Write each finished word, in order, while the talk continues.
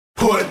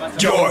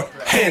your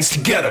hands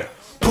together.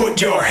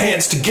 Put your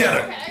hands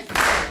together.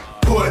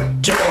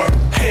 Put your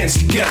hands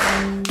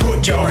together.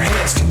 Put your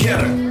hands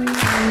together.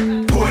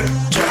 Put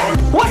your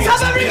What's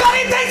up,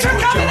 everybody? Thanks for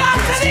coming out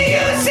to the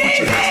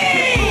UCB!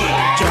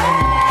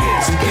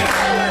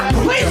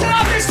 Please turn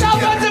off your cell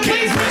phones and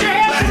please put your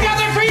hands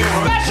together for your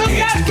special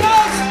guest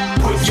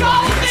host,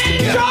 Jonathan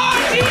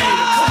Giorgio!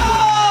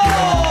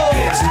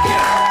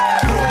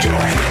 Put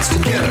your hands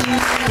together.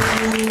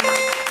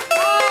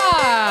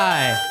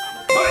 Hi!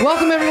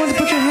 Welcome everyone to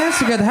Put Your Hands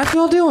Together. How you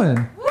all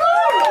doing?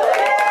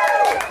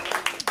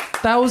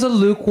 That was a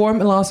lukewarm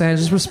Los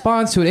Angeles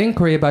response to an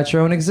inquiry about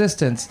your own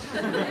existence.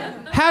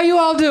 How you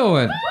all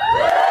doing?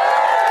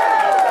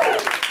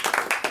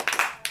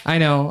 I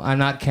know, I'm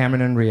not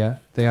Cameron and Rhea.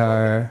 They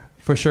are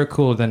for sure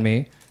cooler than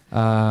me.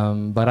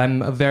 But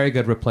I'm a very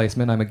good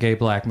replacement. I'm a gay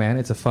black man.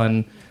 It's a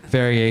fun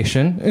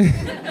variation.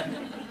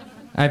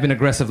 I've been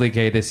aggressively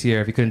gay this year,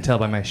 if you couldn't tell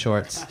by my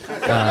shorts.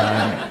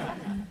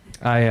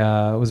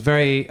 I was a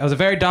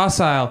very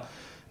docile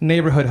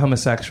neighborhood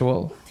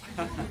homosexual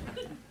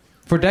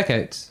for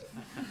decades.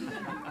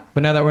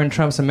 But now that we're in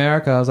Trump's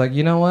America, I was like,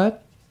 you know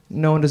what?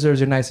 No one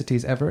deserves your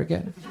niceties ever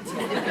again.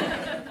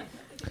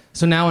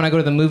 So now when I go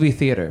to the movie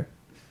theater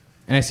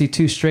and I see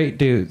two straight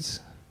dudes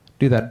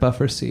do that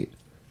buffer seat,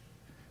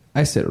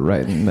 I sit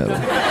right in the middle.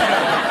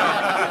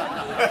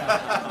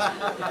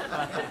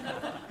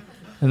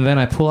 And then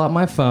I pull out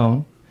my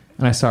phone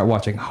and I start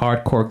watching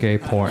hardcore gay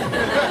porn.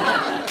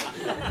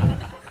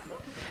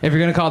 If you're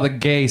gonna call it the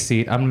gay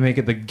seat, I'm gonna make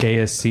it the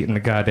gayest seat in the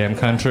goddamn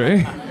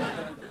country.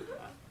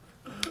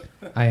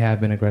 I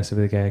have been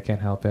aggressively gay, I can't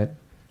help it.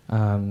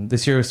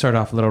 This year started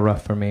off a little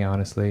rough for me,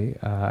 honestly.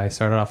 I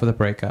started off with a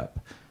breakup.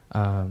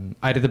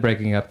 I did the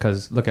breaking up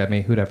because, look at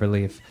me, who'd ever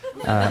leave?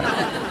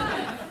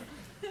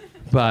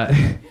 But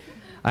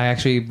I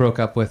actually broke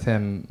up with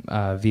him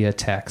via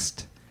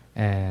text,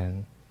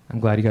 and I'm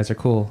glad you guys are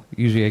cool.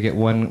 Usually I get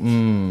one,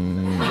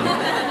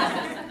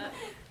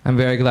 I'm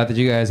very glad that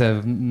you guys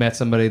have met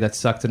somebody that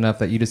sucked enough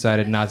that you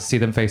decided not to see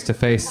them face to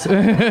face.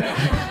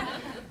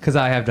 Because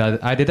I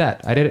did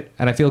that. I did it,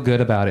 and I feel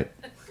good about it.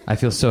 I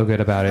feel so good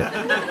about it.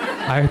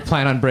 I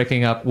plan on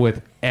breaking up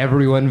with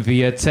everyone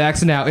via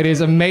text now. It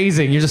is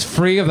amazing. You're just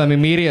free of them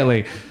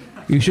immediately.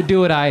 You should do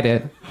what I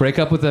did. Break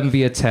up with them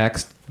via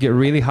text, get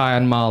really high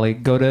on Molly,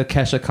 go to a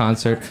Kesha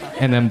concert,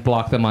 and then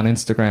block them on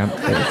Instagram.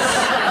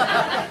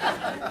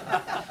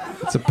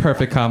 It's a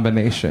perfect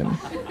combination.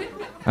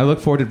 I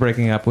look forward to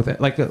breaking up with it.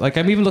 Like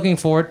I'm even looking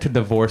forward to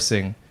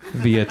divorcing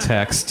via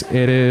text.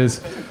 It is...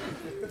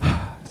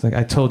 It's like,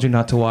 I told you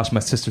not to wash my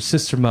sister's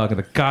sister mug in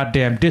the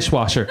goddamn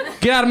dishwasher.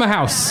 Get out of my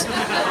house!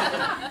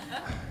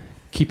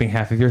 Keeping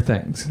half of your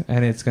things.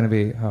 And it's going to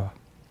be... Oh.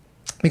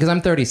 Because I'm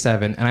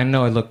 37, and I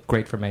know I look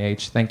great for my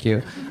age. Thank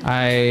you.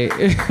 But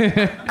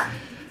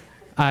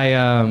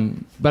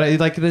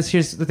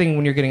here's the thing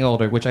when you're getting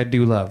older, which I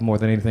do love more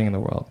than anything in the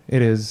world.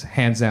 It is,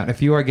 hands down.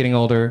 If you are getting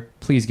older,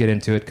 please get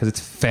into it, because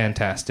it's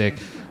fantastic.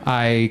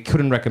 I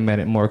couldn't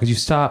recommend it more, because you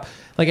stop...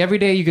 Like, every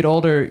day you get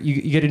older,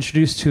 you get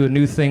introduced to a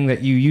new thing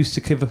that you used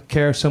to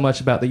care so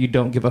much about that you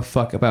don't give a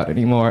fuck about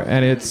anymore.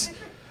 And it's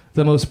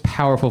the most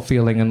powerful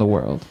feeling in the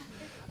world.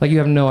 Like, you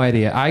have no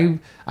idea. I'm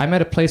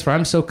at a place where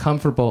I'm so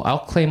comfortable, I'll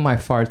claim my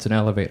farts in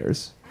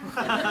elevators.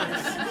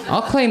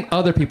 I'll claim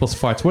other people's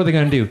farts. What are they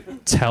going to do?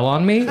 Tell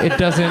on me? It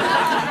doesn't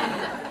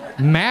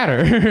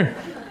matter.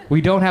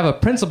 We don't have a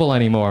principle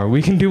anymore.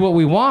 We can do what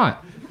we want.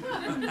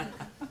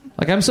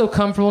 Like, I'm so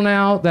comfortable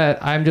now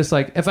that I'm just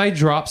like, if I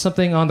drop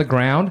something on the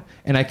ground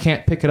and I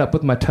can't pick it up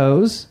with my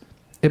toes,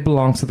 it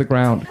belongs to the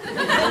ground.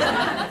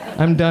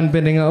 I'm done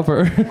bending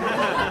over.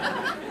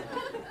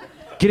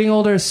 Getting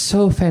older is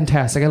so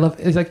fantastic.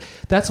 It's like,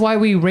 that's why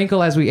we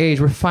wrinkle as we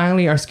age.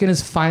 Our skin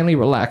is finally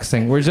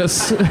relaxing. We're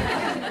just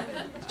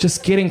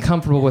getting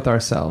comfortable with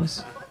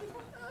ourselves.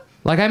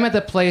 Like, I'm at the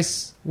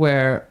place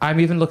where I'm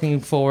even looking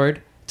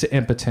forward to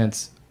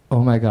impotence.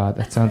 Oh my God,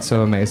 that sounds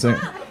so amazing.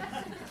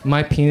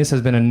 My penis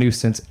has been a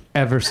nuisance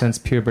ever since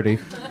puberty.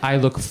 I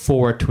look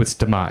forward to its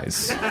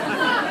demise.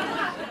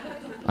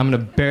 I'm going to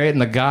bury it in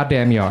the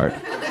goddamn yard.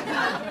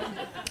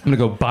 I'm going to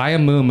go buy a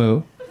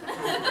moo-moo.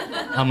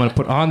 I'm going to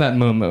put on that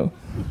moo-moo.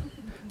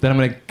 Then I'm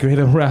going to get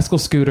a rascal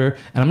scooter,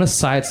 and I'm going to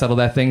side saddle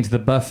that thing to the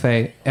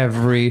buffet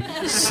every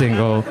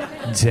single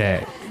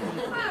day.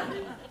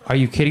 Are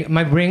you kidding?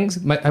 My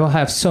rings, I will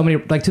have so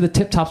many, like to the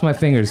tip tops of my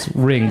fingers,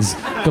 rings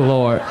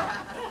galore.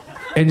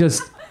 And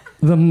just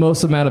the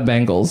most amount of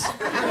bangles.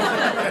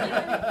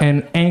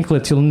 And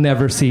anklets, you'll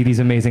never see these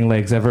amazing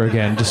legs ever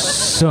again.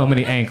 Just so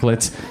many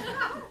anklets.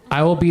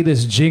 I will be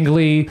this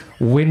jingly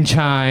wind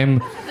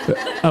chime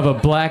of a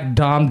black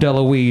Dom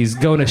DeLuise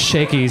going to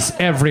Shakey's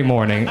every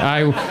morning.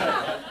 I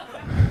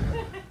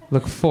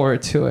look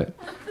forward to it.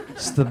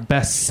 It's the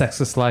best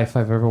sexless life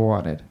I've ever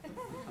wanted.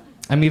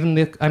 I'm even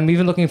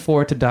looking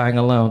forward to dying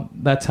alone.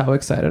 That's how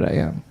excited I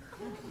am.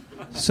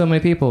 So many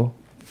people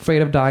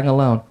afraid of dying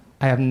alone.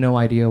 I have no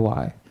idea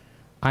why.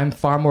 I'm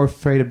far more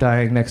afraid of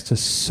dying next to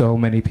so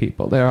many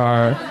people. There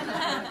are...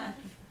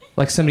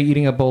 Like somebody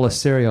eating a bowl of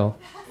cereal.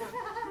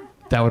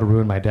 That would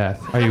ruin my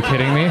death. Are you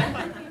kidding me?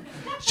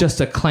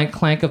 just a clank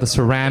clank of the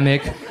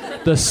ceramic,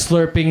 the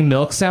slurping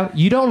milk sound.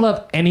 You don't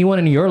love anyone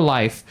in your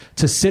life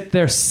to sit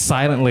there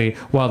silently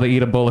while they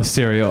eat a bowl of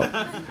cereal.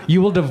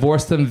 You will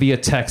divorce them via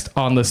text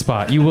on the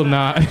spot. You will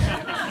not.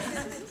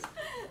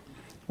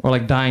 Or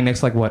like dying next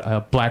to like what,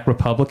 a black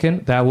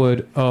Republican? That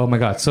would, oh my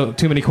God. So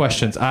too many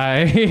questions.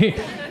 I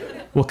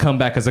will come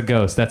back as a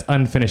ghost. That's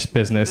unfinished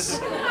business.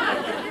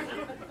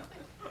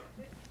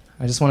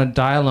 I just want to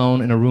die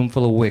alone in a room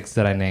full of wigs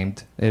that I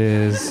named. It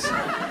is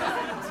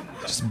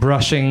just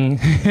brushing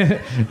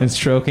and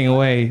stroking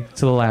away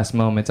to the last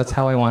moment. That's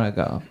how I want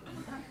to go.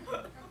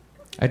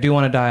 I do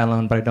want to die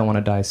alone, but I don't want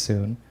to die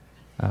soon.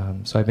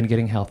 So I've been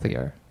getting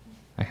healthier.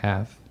 I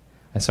have.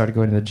 I started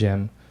going to the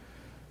gym.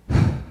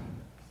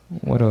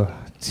 What a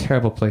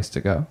terrible place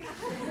to go.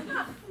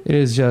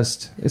 It's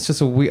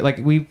just a weird, like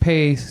we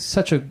pay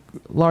such a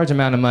large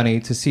amount of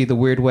money to see the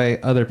weird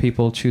way other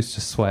people choose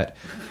to sweat.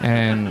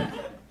 And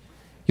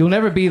you'll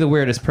never be the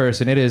weirdest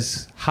person. It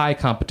is high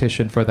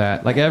competition for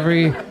that. Like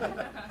every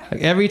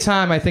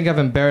time I think I've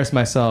embarrassed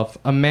myself,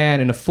 a man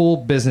in a full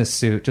business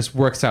suit just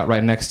works out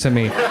right next to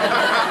me.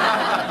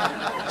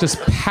 Just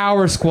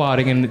power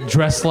squatting in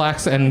dress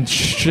slacks and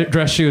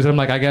dress shoes. I'm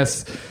like, I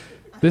guess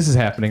this is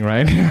happening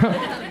right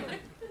now.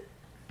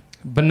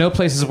 But no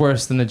place is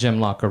worse than the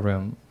gym locker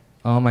room.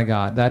 Oh my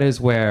God, that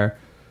is where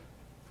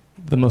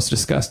the most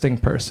disgusting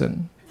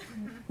person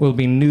will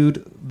be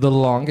nude the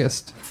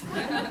longest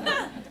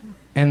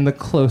and the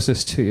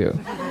closest to you.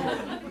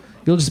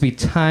 You'll just be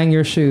tying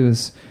your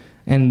shoes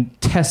and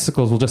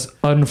testicles will just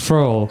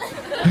unfurl.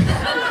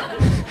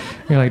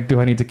 You're like,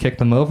 do I need to kick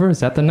them over? Is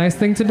that the nice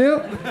thing to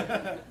do?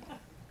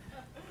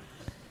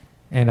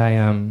 And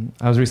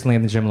I was recently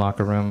in the gym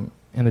locker room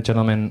and the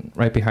gentleman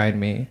right behind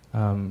me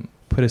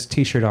put his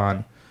t-shirt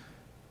on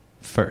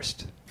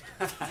first.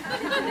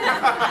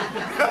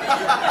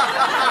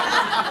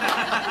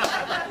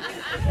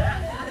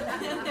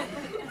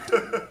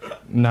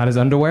 Not his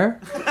underwear.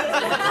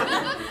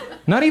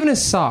 Not even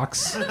his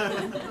socks.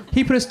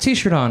 He put his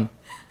t-shirt on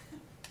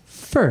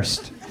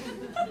first.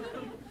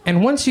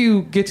 And once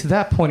you get to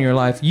that point in your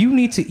life, you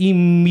need to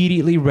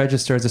immediately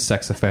register as a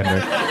sex offender.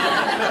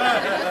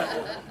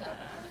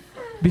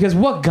 Because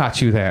what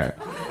got you there?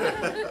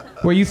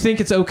 Where you think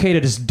it's okay to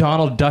just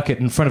Donald Duck it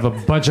in front of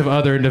a bunch of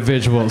other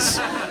individuals.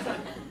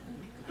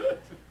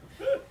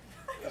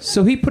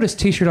 So he put his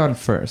t-shirt on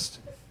first.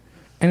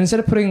 And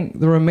instead of putting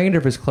the remainder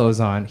of his clothes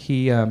on,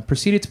 he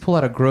proceeded to pull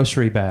out a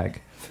grocery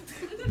bag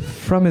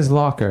from his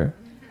locker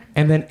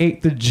and then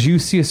ate the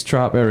juiciest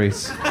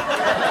strawberries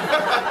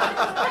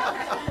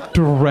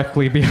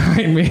directly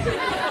behind me.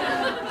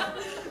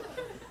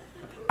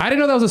 I didn't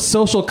know that was a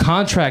social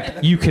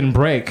contract you can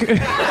break.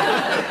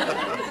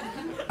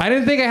 I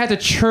didn't think I had to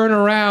turn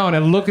around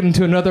and look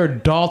into another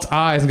adult's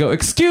eyes and go,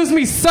 "Excuse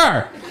me,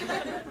 sir.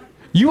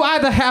 You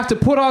either have to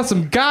put on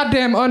some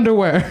goddamn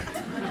underwear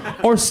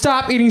or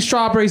stop eating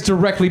strawberries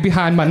directly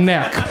behind my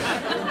neck."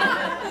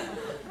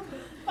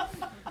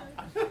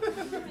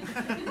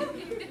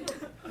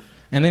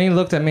 And then he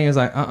looked at me and was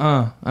like,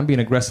 I'm being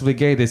aggressively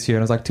gay this year.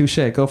 And I was like, touche,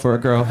 go for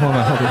it, girl. Hold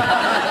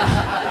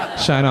on.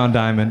 Shine on,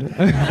 diamond.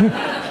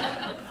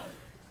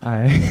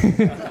 I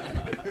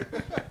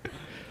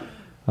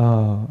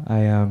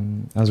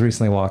was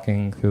recently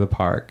walking through the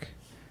park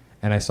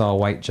and I saw a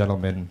white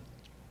gentleman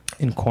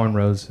in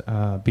cornrows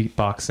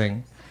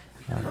beatboxing.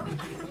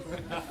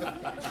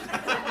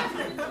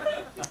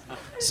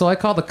 So I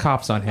called the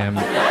cops on him.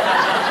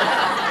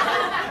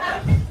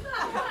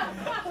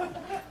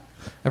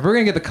 If we're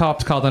going to get the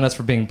cops called on us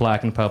for being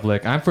black in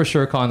public, I'm for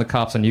sure calling the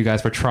cops on you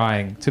guys for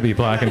trying to be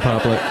black in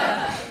public.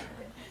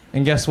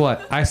 And guess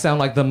what? I sound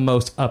like the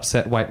most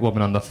upset white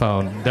woman on the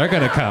phone. They're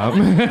going to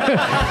come.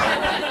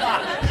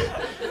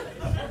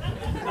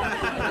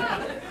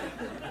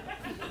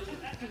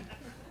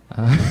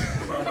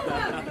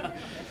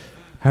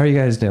 How are you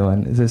guys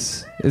doing?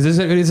 Has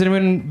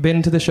anyone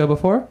been to the show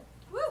before?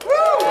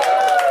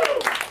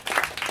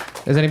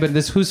 Is anybody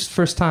who's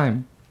first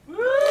time?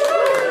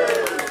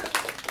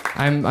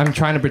 I'm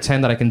trying to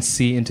pretend that I can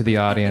see into the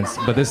audience,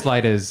 but this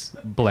light is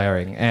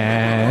blaring,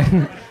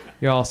 and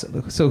you're all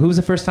so. Who's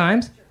the first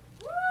times?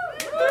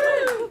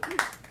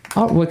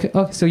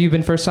 Oh, so you've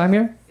been first time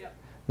here?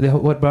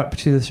 Yep. What brought you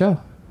to the show?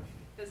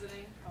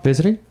 Visiting.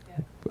 Visiting?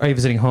 Yeah. Are you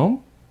visiting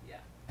home?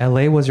 Yeah.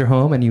 LA was your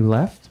home, and you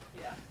left?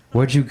 Yeah.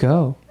 Where'd you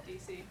go?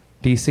 DC.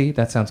 DC?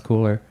 That sounds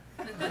cooler.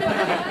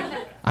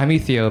 I'm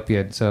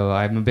Ethiopian, so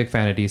I'm a big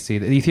fan of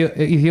DC.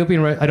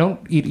 Ethiopian. I don't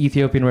eat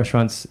Ethiopian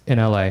restaurants in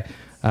LA.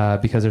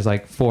 Because there's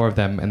like 4 of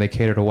them and they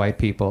cater to white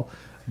people.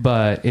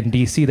 But in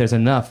DC, there's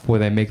enough where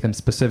they make them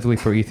specifically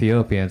for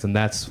Ethiopians, and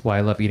that's why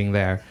I love eating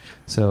there.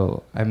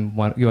 So you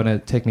want to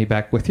take me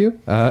back with you?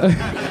 But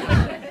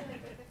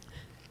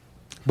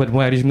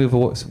why did you move?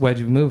 Why did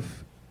you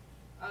move?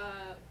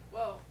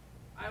 Well,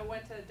 I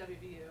went to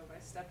WVU. My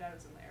stepdad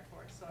was in the Air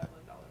Force, so I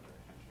lived all over the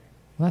country.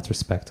 Well, that's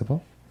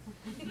respectable.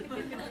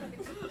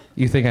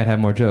 You think I'd have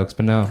more jokes,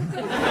 but no.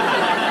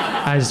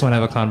 I just want to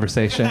have a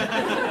conversation.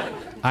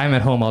 I'm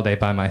at home all day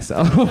by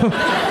myself.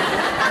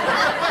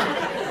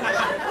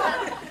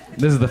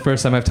 This is the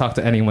first time I've talked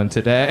to anyone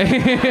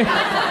today.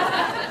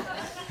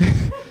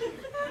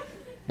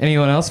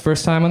 Anyone else?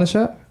 First time on the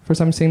show? First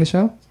time seeing the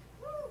show?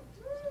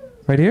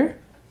 Right here?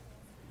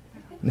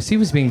 Steve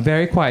was being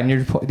very quiet.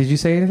 Did you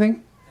say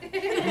anything?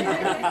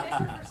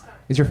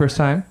 It's your first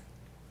time?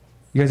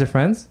 You guys are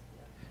friends?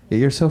 Yeah,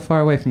 you're so far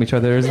away from each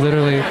other. There's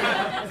literally...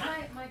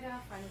 My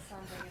girlfriend is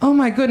something. Oh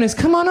my goodness,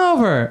 come on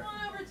over. Come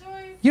on over,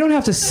 Joyce. You don't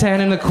have to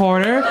stand in the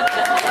corner.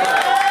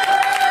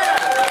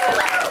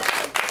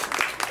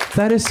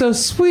 That is so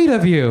sweet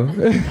of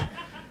you.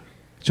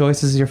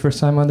 Joyce, this is your first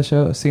time on the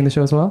show, seeing the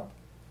show as well?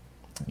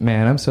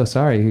 Man, I'm so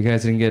sorry you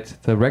guys didn't get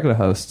the regular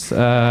hosts.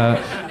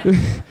 The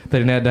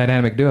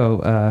dynamic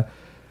duo.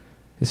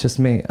 It's just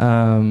me.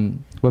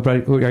 What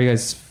about, are you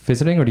guys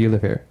visiting or do you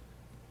live here?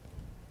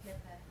 Live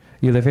there.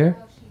 You live here?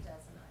 Well, she does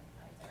and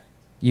I don't.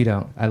 You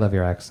don't. I love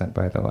your accent,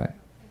 by the way.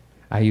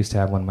 I used to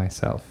have one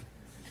myself.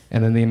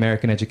 And then the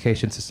American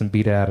education system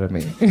beat it out of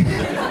me.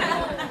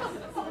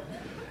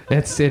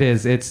 It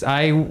is.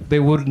 They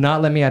would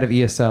not let me out of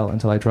ESL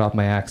until I dropped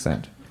my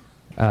accent.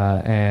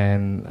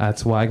 And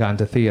that's why I got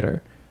into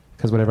theater.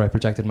 Because whenever I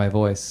projected my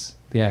voice,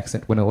 the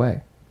accent went away.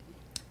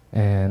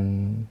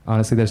 And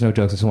honestly, there's no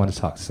jokes. I just wanted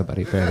to talk to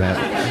somebody very bad.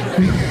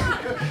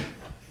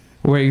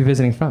 Where are you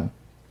visiting from?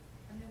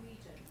 I'm Norwegian.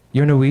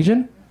 You're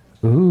Norwegian?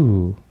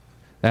 Ooh.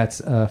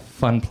 That's a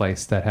fun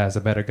place that has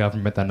a better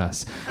government than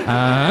us.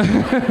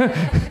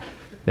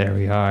 There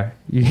we are.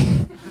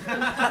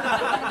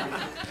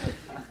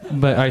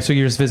 But, all right, so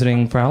you're just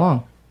visiting for how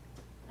long?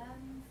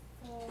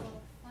 For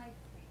 5 weeks.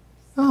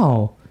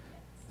 Oh,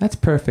 that's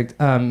perfect.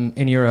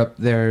 In Europe,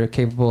 they're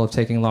capable of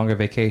taking longer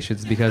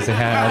vacations because they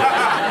have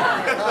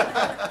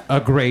a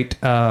great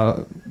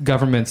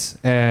governments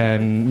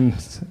and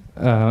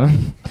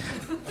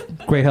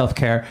great health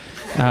care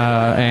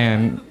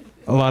and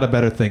a lot of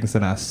better things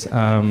than us.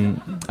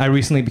 I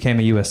recently became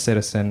a U.S.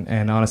 citizen,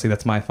 and honestly,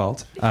 that's my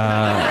fault.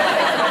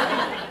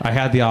 I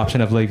had the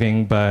option of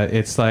leaving, but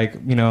it's like,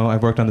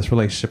 I've worked on this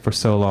relationship for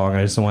so long,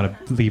 I just don't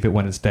want to leave it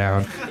when it's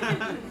down.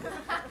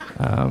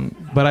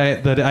 But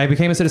I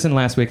became a citizen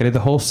last week. I did the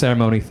whole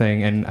ceremony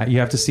thing, and you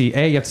have to see,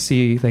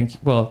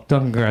 don't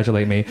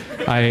congratulate me.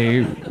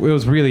 It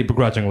was really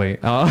begrudgingly.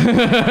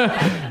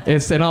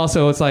 It's not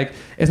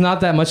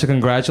that much to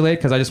congratulate,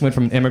 because I just went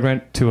from an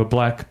immigrant to a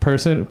black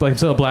person, so I'm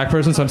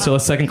still a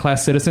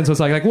second-class citizen, so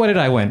it's like, what did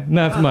I win?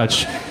 Not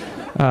much.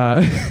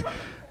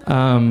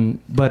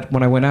 But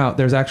when I went out,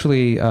 there's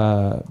actually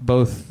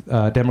both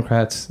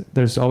Democrats.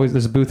 There's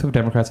a booth of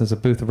Democrats and there's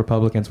a booth of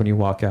Republicans when you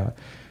walk out.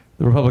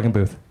 The Republican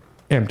booth,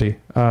 empty.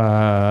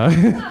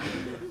 However,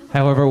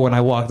 when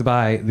I walked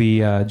by,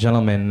 the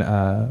gentleman,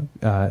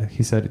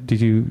 he said, "Did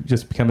you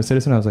just become a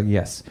citizen?" I was like,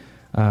 "Yes."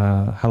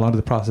 How long did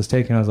the process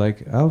take? And I was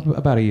like, "Oh,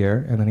 about a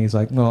year." And then he's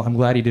like, "No, I'm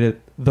glad he did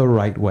it the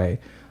right way."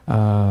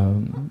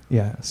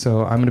 Yeah,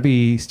 so I'm going to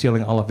be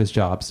stealing all of his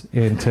jobs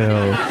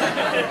until...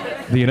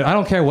 I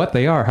don't care what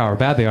they are, however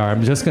bad they are.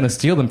 I'm just going to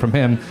steal them from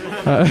him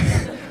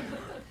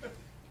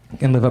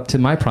and live up to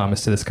my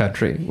promise to this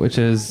country, which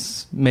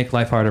is make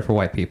life harder for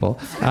white people.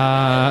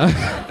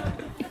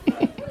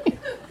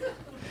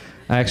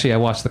 Actually, I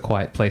watched The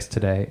Quiet Place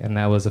today, and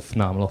that was a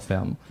phenomenal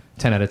film.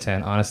 10 out of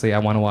 10. Honestly, I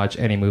want to watch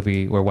any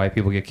movie where white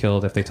people get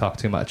killed if they talk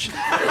too much.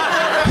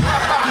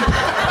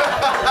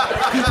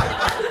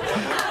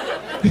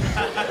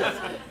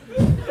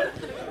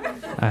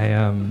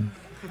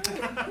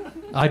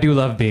 I do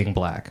love being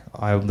black.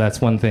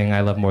 That's one thing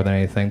I love more than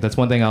anything. That's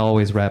one thing I'll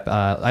always rep.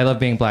 I love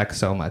being black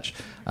so much.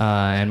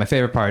 And my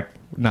favorite part,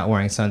 not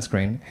wearing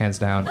sunscreen, hands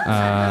down.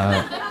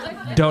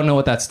 Don't know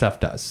what that stuff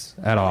does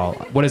at all.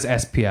 What is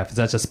SPF? Is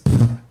that just...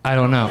 I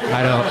don't know.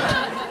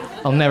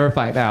 I'll never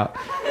find out.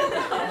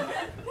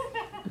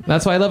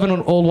 That's why I love when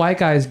old white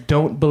guys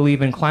don't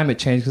believe in climate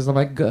change, because I'm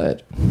like,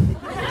 good.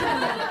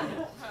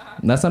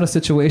 And that's not a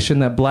situation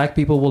that black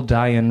people will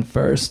die in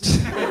first.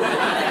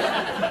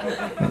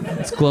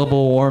 It's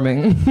global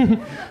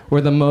warming.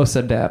 We're the most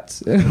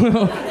adept.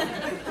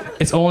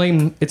 It's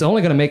only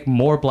going to make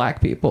more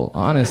black people,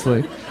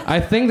 honestly. I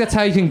think that's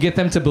how you can get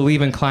them to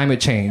believe in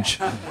climate change.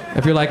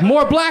 If you're like,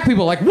 more black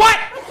people, like, what?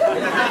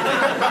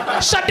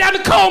 Shut down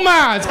the coal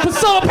mines, put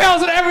solar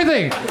panels and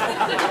everything.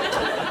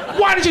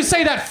 Why did you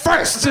say that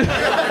first?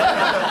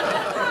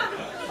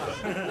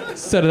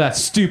 Instead of that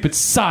stupid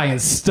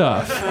science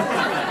stuff.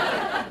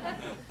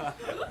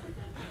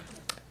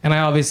 And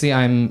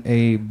I'm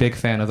a big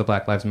fan of the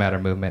Black Lives Matter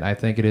movement. I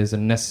think it is a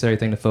necessary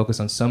thing to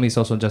focus on so many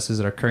social injustices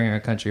that are occurring in our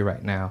country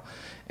right now.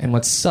 And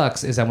what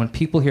sucks is that when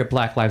people hear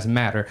Black Lives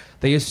Matter,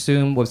 they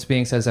assume what's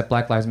being said is that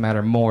Black Lives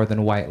matter more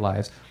than white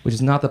lives, which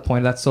is not the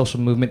point of that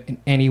social movement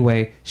in any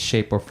way,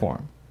 shape, or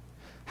form.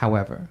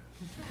 However,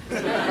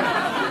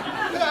 that's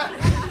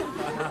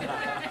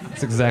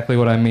exactly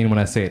what I mean when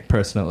I say it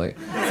personally.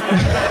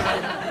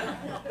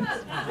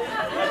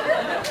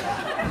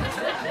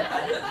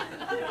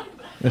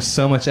 There's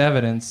so much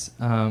evidence.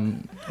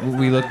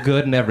 We look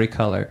good in every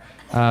color.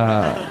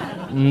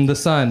 The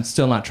sun's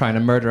still not trying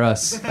to murder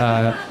us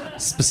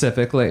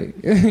specifically.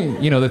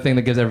 The thing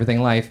that gives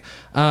everything life.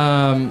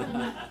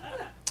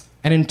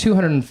 And in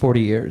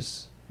 240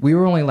 years, we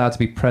were only allowed to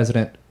be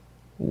president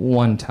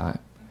one time.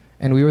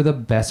 And we were the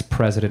best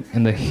president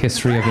in the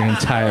history of the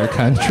entire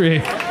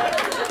country.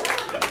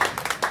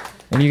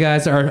 And you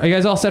guys are you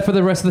guys all set for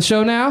the rest of the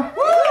show now?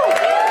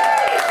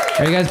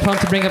 Are you guys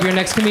pumped to bring up your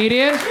next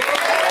comedian?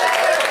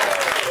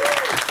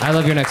 I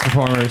love your next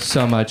performer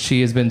so much.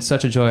 She has been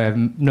such a joy.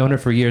 I've known her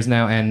for years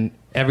now, and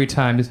every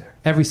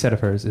set of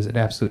hers is an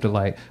absolute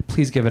delight.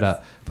 Please give it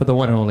up for the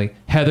one and only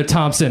Heather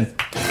Thompson.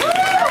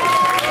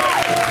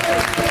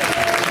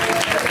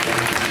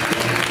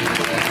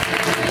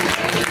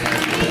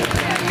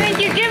 Thank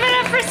you. Give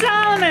it up for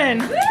Solomon.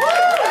 Woo!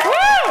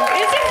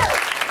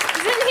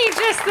 Isn't he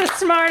just the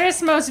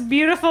smartest, most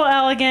beautiful,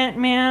 elegant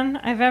man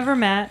I've ever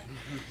met?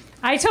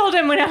 I told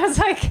him when I was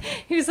like,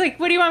 he was like,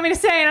 what do you want me to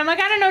say? And I'm like,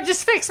 I don't know,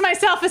 just fix my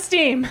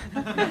self-esteem.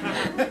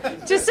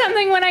 Just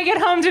something when I get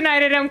home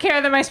tonight, I don't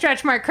care that my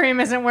stretch mark cream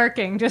isn't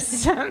working.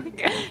 Just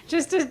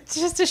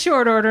a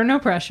short order, no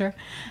pressure.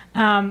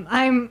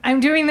 I'm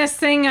doing this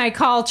thing I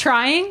call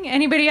trying.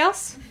 Anybody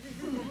else?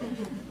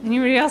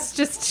 Anybody else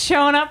just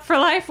showing up for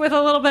life with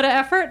a little bit of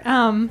effort?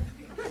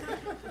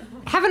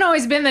 Haven't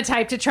always been the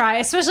type to try,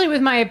 especially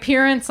with my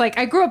appearance. Like,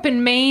 I grew up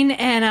in Maine,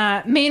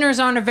 and Mainers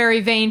aren't a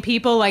very vain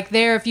people. Like,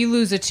 there, if you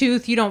lose a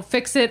tooth, you don't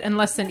fix it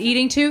unless an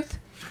eating tooth.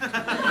 Like,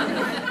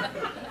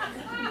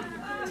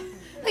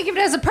 if it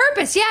has a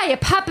purpose, yeah, you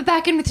pop it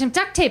back in with some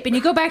duct tape, and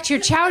you go back to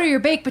your chowder, your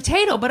baked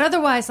potato. But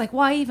otherwise, like,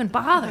 why even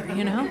bother,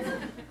 you know?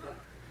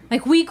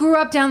 Like, we grew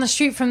up down the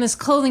street from this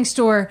clothing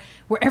store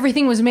where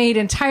everything was made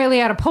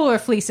entirely out of polar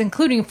fleece,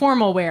 including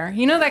formal wear.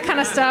 You know that kind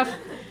of stuff?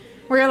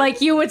 Where, like,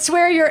 you would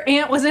swear your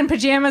aunt was in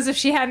pajamas if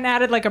she hadn't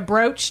added, like, a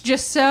brooch,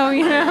 just so,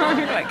 you know?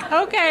 You're like,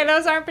 okay,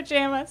 those aren't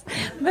pajamas.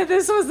 But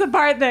this was the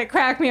part that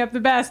cracked me up the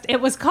best.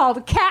 It was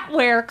called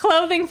catwear,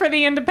 clothing for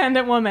the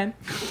independent woman.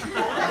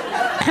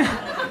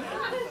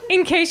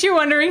 In case you're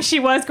wondering,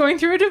 she was going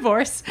through a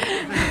divorce.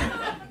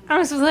 I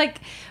was like,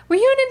 were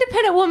you an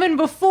independent woman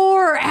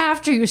before or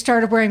after you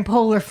started wearing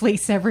polar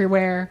fleece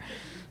everywhere?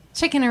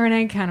 Chicken or an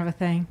egg kind of a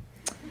thing.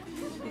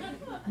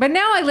 But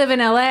now I live in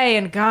LA,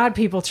 and God,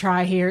 people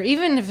try here.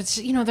 Even if it's,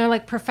 you know, they're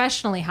like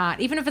professionally hot.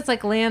 Even if it's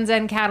like Land's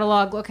End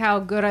catalog, look how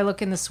good I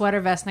look in the sweater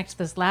vest next to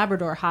this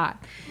Labrador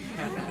hot.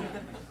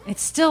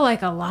 It's still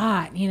like a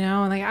lot, you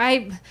know? And like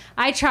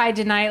I tried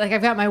tonight, like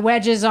I've got my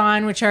wedges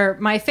on, which are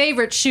my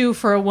favorite shoe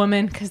for a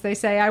woman, because they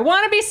say, I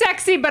want to be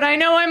sexy, but I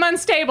know I'm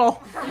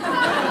unstable.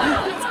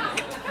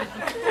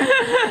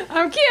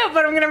 I'm cute,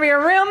 but I'm going to be a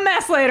real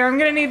mess later. I'm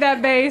going to need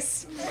that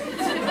base.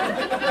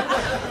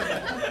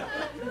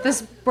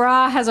 This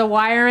bra has a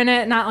wire in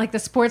it, not like the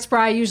sports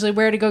bra I usually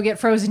wear to go get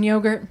frozen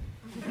yogurt.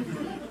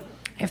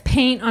 I have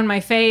paint on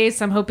my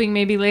face. I'm hoping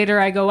maybe later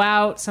I go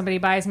out, somebody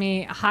buys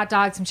me a hot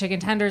dog, some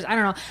chicken tenders. I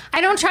don't know. I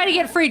don't try to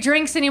get free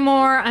drinks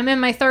anymore. I'm in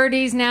my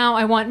 30s now.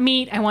 I want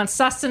meat. I want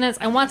sustenance.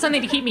 I want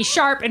something to keep me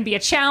sharp and be a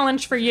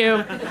challenge for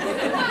you.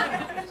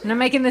 I'm not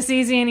making this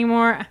easy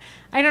anymore.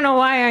 I don't know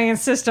why I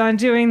insist on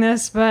doing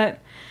this, but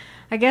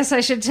I guess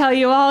I should tell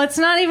you all, it's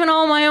not even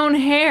all my own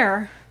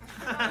hair.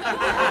 Some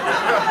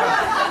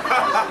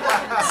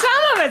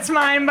of it's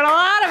mine, but a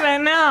lot of it,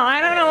 no. I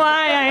don't know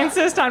why I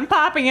insist on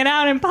popping it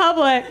out in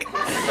public.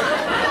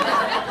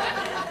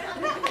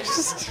 It's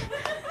just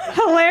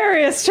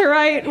hilarious to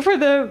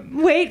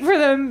wait for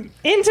the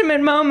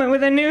intimate moment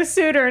with a new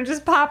suitor and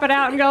just pop it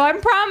out and go, I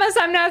promise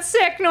I'm not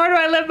sick, nor do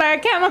I live by a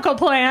chemical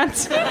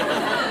plant.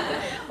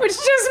 Which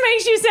just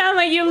makes you sound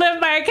like you live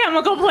by a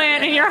chemical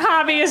plant and your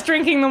hobby is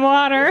drinking the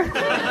water.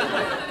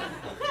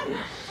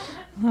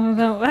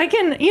 Although I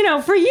can, you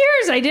know, for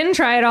years I didn't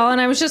try it all,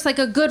 and I was just like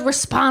a good,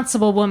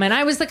 responsible woman.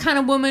 I was the kind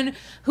of woman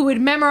who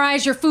would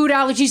memorize your food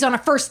allergies on a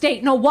first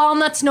date. No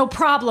walnuts, no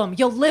problem.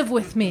 You'll live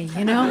with me,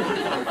 you know?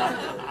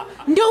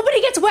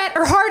 Nobody gets wet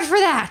or hard for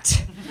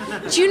that.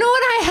 Do you know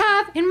what I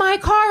have in my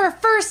car? A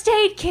first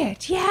aid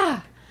kit.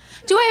 Yeah.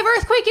 Do I have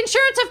earthquake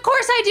insurance? Of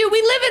course I do.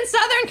 We live in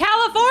Southern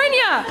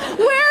California.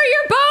 Where are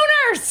your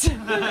boners? Do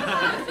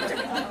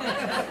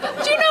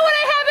you know what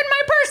I have in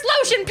my purse?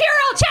 Lotion,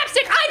 Purell,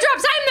 chapstick, eye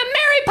drops. I'm the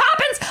Mary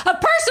Poppins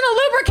of personal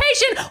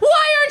lubrication.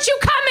 Why aren't you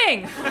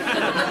coming?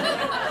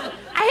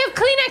 I have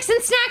Kleenex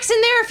and snacks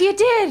in there if you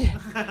did.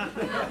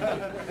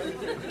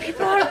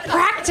 People are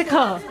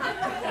practical.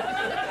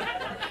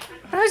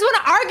 I always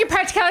want to argue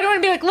practical. I don't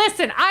want to be like,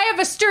 listen, I have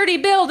a sturdy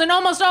build and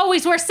almost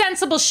always wear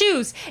sensible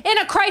shoes. In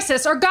a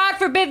crisis, or God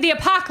forbid the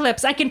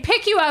apocalypse, I can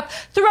pick you up,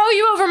 throw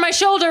you over my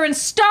shoulder, and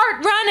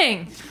start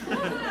running.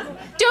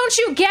 Don't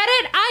you get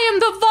it? I am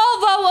the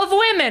Volvo of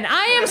women.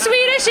 I am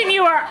Swedish and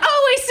you are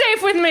always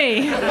safe with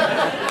me.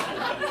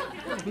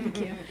 Thank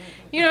you.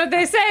 You know what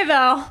they say,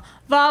 though?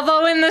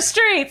 Volvo in the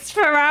streets,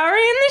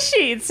 Ferrari in the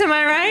sheets. Am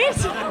I right?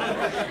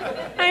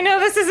 I know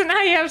this isn't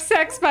how you have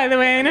sex, by the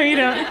way. I know you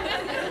don't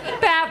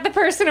bat the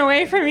person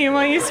away from you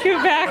while you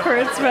scoot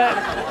backwards, but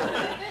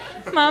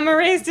Mama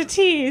raised a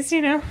tease,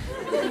 you know.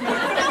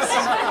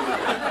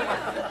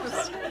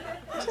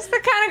 Just the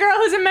kind of girl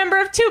who's a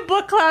member of 2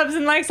 book clubs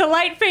and likes a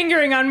light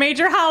fingering on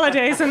major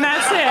holidays, and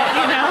that's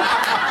it, you know.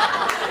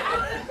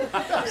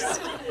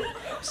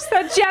 Just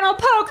that gentle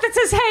poke that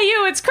says, hey,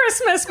 you, it's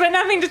Christmas, but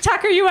nothing to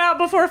tucker you out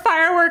before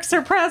fireworks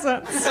or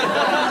presents.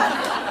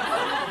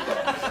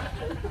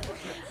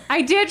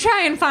 I did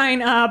try and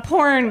find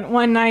porn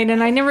one night,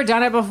 and I'd never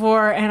done it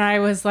before, and I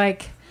was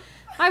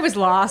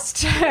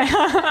lost.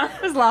 I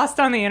was lost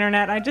on the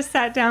internet. I just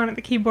sat down at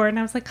the keyboard, and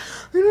I was like,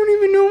 I don't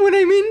even know what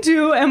I'm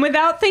into. And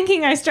without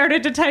thinking, I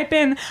started to type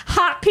in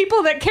hot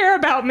people that care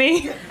about me.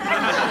 And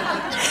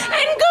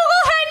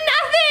Google had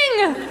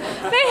nothing.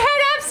 They had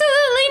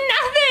absolutely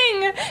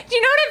nothing. Do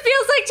you know what it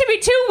feels like to be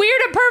too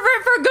weird a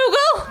pervert for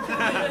Google?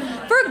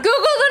 For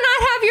Google to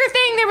not have your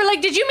thing. They were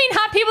like, did you mean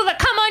hot people that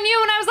come on you?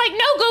 And I was like,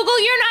 no, Google,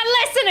 you're not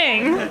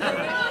listening.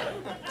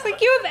 It's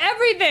like, you have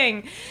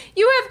everything.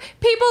 You have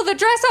people that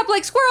dress up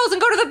like squirrels and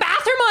go to the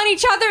bathroom on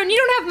each other, and you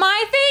don't have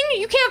my thing?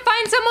 You can't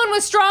find someone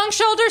with strong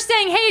shoulders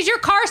saying, hey, is your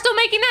car still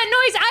making that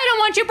noise? I don't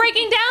want you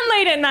breaking down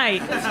late at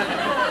night.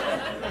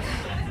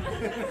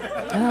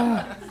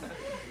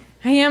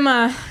 I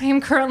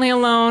am currently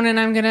alone, and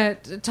I'm going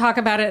to talk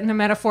about it in a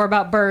metaphor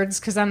about birds,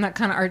 because I'm that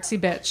kind of artsy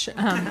bitch.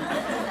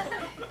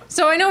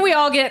 So I know we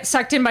all get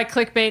sucked in by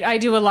clickbait. I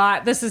do a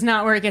lot. This is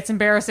not where it gets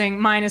embarrassing.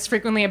 Mine is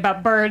frequently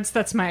about birds.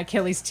 That's my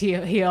Achilles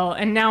heel.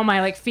 And now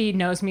my feed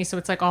knows me, so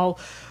it's like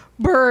all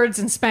birds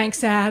and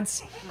Spanx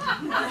ads.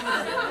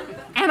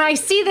 And I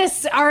see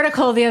this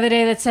article the other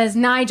day that says,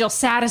 Nigel,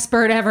 saddest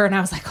bird ever. And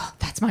I was like, oh,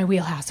 that's my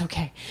wheelhouse.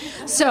 Okay.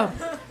 So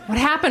what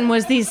happened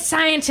was these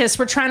scientists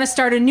were trying to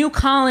start a new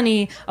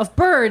colony of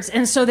birds.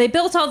 And so they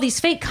built all these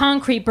fake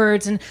concrete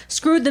birds and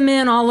screwed them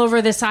in all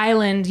over this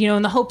island,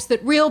 in the hopes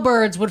that real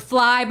birds would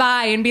fly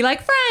by and be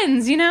like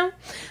friends,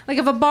 Like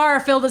if a bar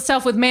filled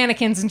itself with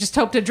mannequins and just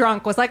hoped a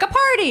drunk was like a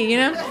party,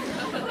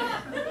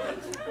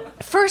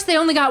 First, they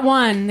only got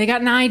one. They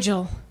got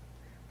Nigel.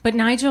 But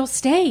Nigel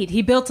stayed.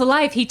 He built a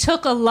life. He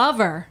took a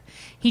lover.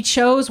 He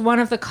chose one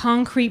of the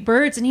concrete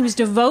birds, and he was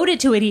devoted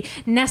to it. He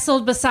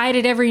nestled beside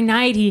it every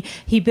night.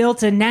 He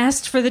built a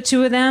nest for the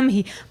two of them.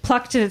 He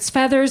plucked at its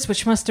feathers,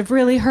 which must have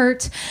really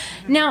hurt.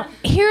 Now,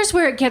 here's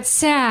where it gets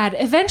sad.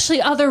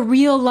 Eventually, other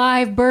real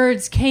live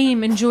birds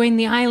came and joined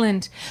the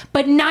island.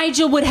 But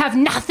Nigel would have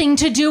nothing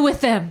to do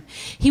with them.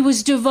 He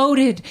was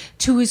devoted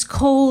to his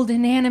cold,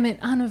 inanimate,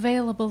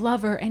 unavailable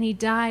lover, and he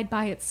died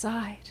by its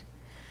side.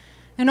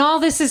 And all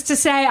this is to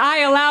say, I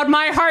allowed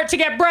my heart to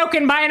get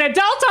broken by an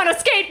adult on a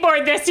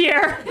skateboard this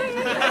year.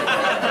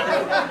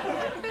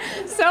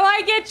 So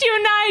I get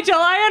you, Nigel.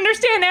 I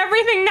understand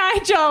everything,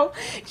 Nigel.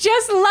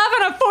 Just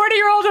loving a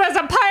 40-year-old who has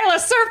a pile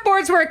of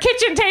surfboards where a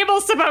kitchen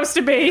table's supposed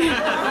to be.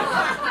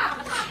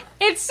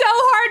 It's so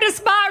hard to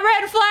spot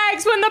red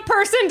flags when the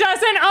person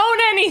doesn't own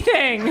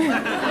anything.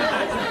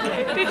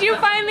 Did you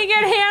finally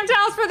get hand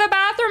towels for the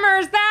bathroom, or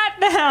is that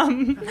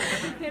them?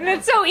 And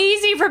it's so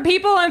easy for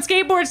people on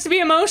skateboards to be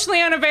emotionally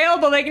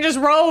unavailable. They can just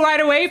roll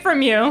right away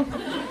from you.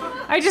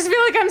 I just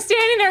feel like I'm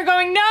standing there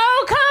going,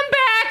 no, come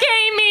back,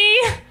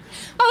 Amy.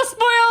 Oh,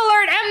 spoiler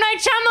alert, M. Night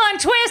Shyamalan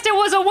twist, it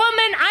was a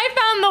woman. I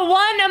found the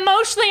one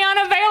emotionally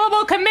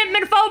unavailable,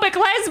 commitment-phobic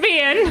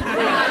lesbian.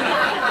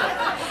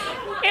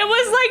 It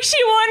was like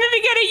she wanted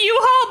to get a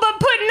U-Haul but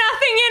put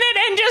nothing in it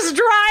and just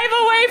drive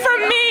away from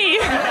me.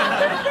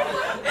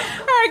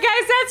 All right,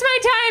 guys, that's my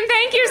time.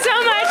 Thank you so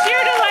much.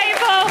 You're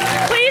delightful.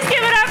 Please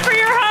give it up for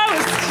your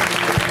host.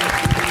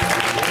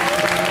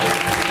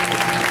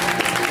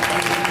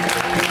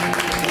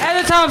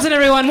 Heather Thompson,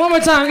 everyone. One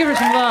more time. Give her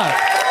some love.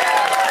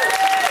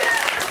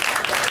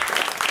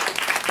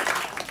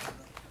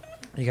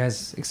 Are you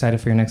guys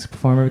excited for your next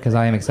performer? Because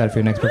I am excited for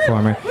your next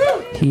performer.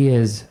 He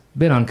has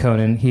been on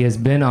Conan. He has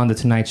been on The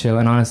Tonight Show.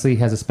 And honestly,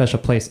 he has a special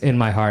place in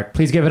my heart.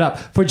 Please give it up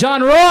for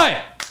John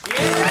Roy!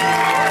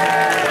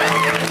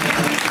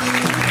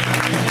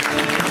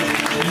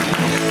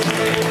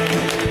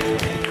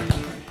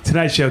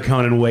 Tonight Show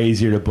Conan way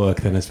easier to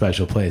book than A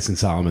Special Place in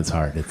Solomon's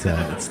Heart. It's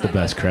the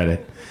best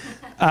credit.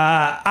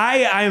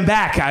 I am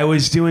back. I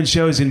was doing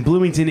shows in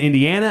Bloomington,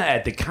 Indiana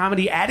at the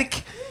Comedy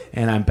Attic,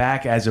 and I'm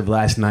back as of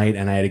last night,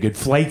 and I had a good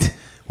flight,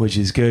 which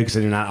is good because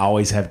I do not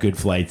always have good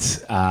flights.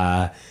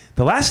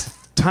 The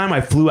last time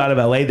I flew out of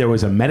LA, there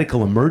was a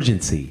medical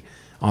emergency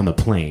on the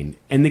plane,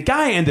 and the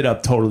guy ended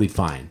up totally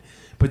fine.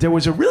 But there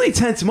was a really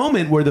tense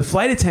moment where the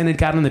flight attendant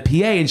got on the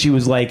PA, and she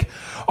was like,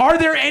 "Are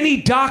there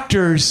any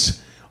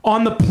doctors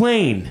on the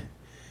plane?"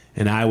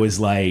 And I was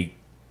like,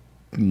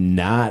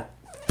 "Not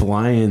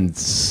flying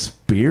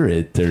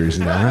Spirit, there's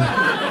not."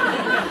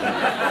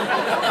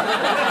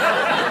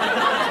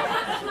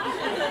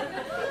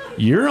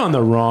 "You're on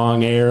the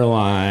wrong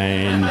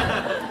airline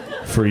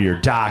for your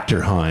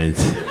doctor hunt.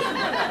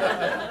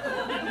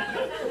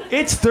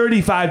 It's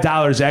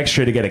 $35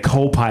 extra to get a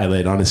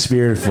co-pilot on a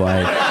Spirit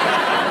flight."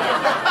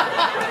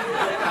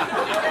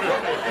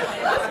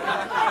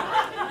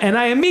 And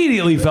I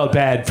immediately felt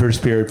bad for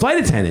Spirit flight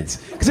attendants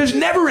because there's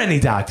never any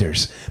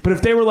doctors. But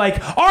if they were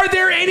like, "Are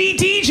there any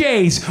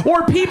DJs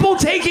or people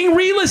taking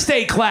real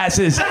estate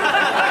classes?"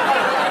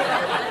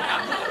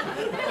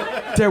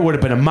 There would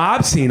have been a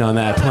mob scene on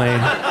that plane.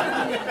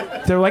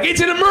 They're like, "It's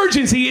an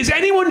emergency. Is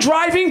anyone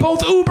driving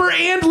both Uber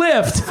and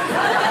Lyft?"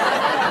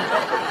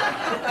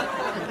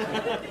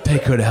 They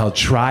could have held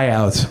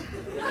tryouts.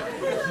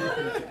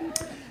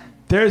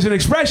 There's an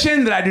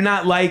expression that I do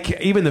not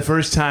like. Even the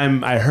first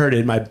time I heard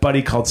it, my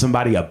buddy called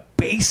somebody a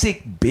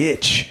basic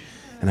bitch.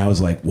 And I was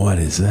like, what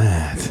is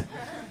that?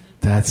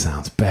 That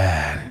sounds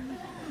bad.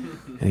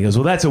 And he goes,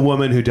 well, that's a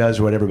woman who does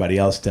what everybody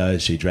else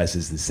does. She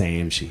dresses the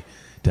same. She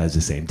does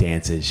the same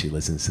dances. She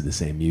listens to the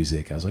same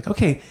music. I was like,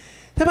 okay,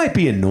 that might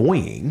be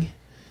annoying,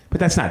 but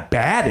that's not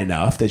bad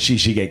enough that she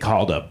should get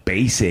called a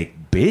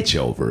basic bitch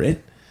over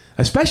it.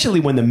 Especially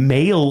when the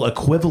male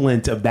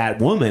equivalent of that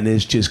woman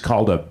is just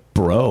called a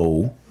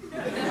bro.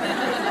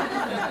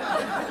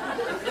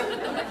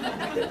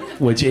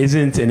 Which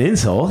isn't an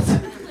insult.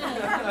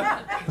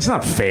 That's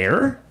not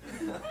fair.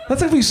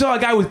 That's like if you saw a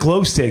guy with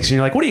glow sticks and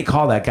you're like, what do you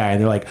call that guy?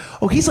 And they're like,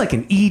 oh, he's like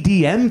an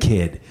EDM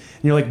kid.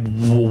 And you're like,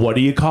 well, what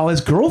do you call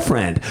his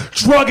girlfriend?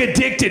 Drug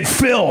addicted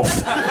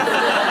filth.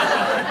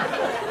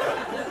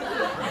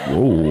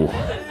 Whoa,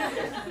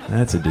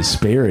 that's a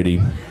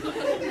disparity.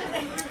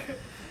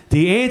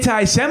 The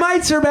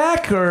anti-Semites are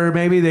back, or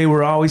maybe they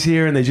were always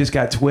here and they just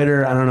got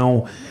Twitter. I don't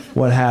know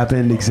what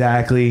happened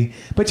exactly.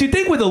 But you'd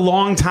think with a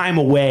long time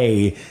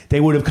away,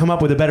 they would have come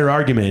up with a better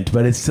argument,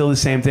 but it's still the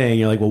same thing.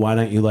 You're like, well, why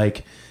don't you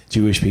like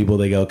Jewish people?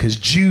 They go, because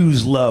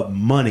Jews love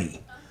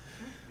money.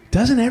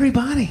 Doesn't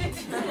everybody?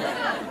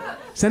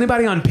 Is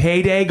anybody on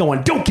payday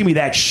going, don't give me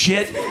that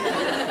shit?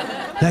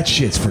 That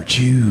shit's for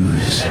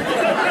Jews.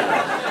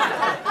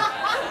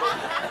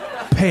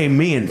 Pay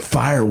me in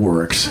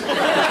fireworks.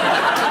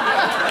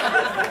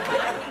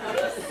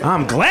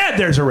 I'm glad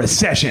there's a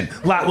recession.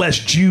 A lot less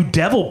Jew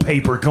devil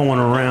paper going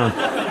around.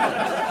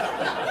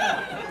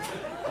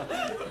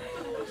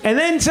 And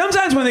then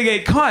sometimes when they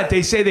get caught,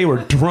 they say they were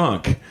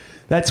drunk.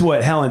 That's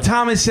what Helen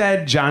Thomas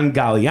said, John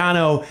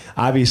Galliano,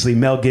 obviously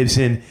Mel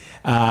Gibson.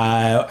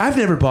 I've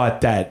never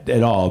bought that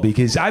at all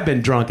because I've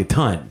been drunk a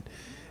ton.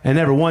 And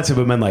never once have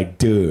I been like,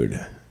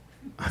 dude,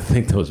 I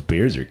think those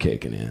beers are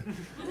kicking in.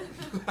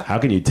 How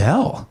can you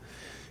tell?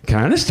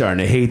 Kind of starting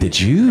to hate the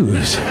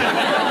Jews.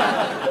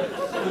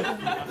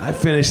 I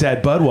finished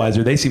that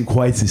Budweiser. They seem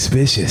quite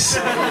suspicious.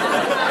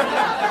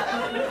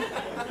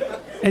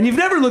 And you've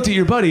never looked at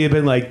your buddy and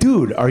been like,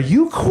 dude, are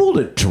you cool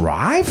to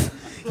drive?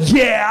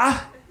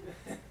 Yeah.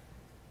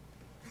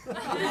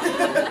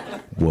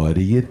 What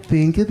do you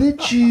think of the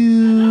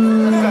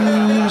Jews?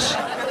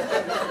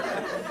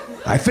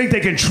 I think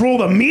they control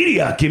the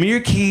media. Give me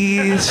your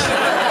keys.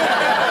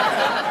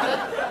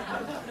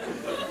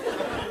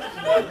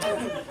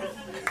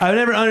 I've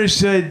never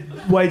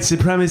understood white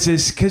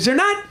supremacists because they're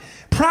not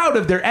proud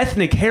of their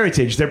ethnic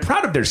heritage. They're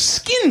proud of their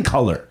skin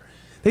color.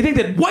 They think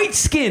that white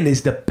skin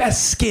is the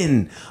best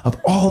skin of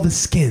all the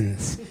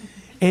skins.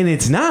 And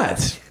it's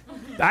not.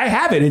 I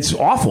have it. It's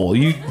awful.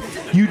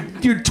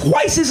 You're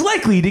twice as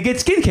likely to get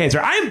skin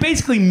cancer. I am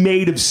basically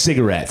made of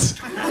cigarettes.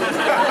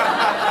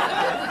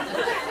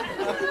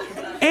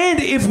 And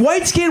if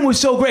white skin was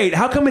so great,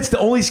 how come it's the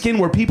only skin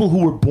where people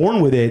who were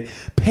born with it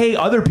pay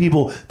other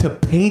people to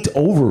paint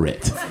over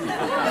it?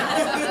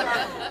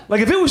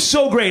 Like, if it was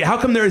so great, how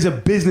come there is a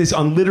business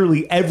on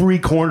literally every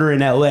corner in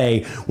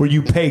LA where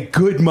you pay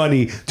good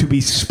money to be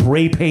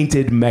spray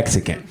painted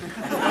Mexican?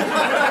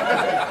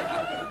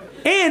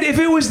 And if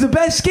it was the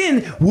best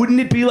skin, wouldn't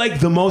it be like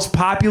the most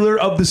popular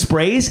of the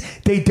sprays?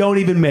 They don't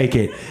even make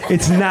it.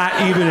 It's not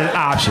even an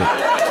option.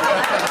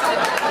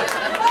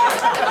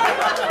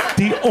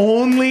 The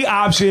only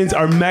options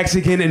are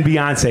Mexican and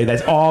Beyonce.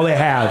 That's all they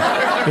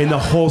have in the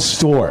whole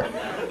store.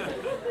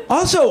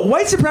 Also,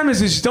 white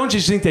supremacists don't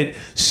just think that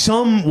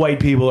some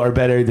white people are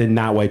better than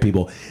not white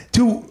people.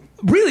 To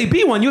really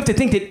be one, you have to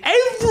think that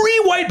every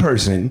white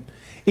person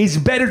is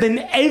better than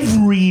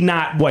every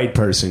not white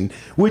person,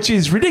 which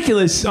is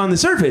ridiculous on the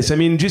surface. I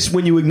mean, just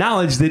when you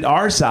acknowledge that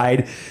our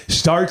side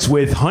starts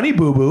with Honey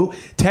Boo Boo,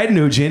 Ted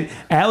Nugent,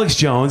 Alex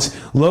Jones,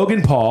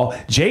 Logan Paul,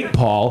 Jake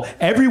Paul,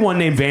 everyone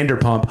named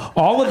Vanderpump,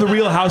 all of the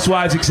Real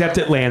Housewives except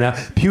Atlanta,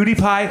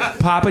 PewDiePie,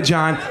 Papa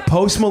John,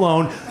 Post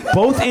Malone,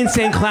 both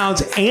Insane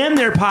Clowns and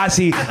their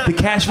posse, the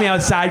Cash Me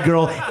Outside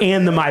Girl,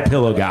 and the My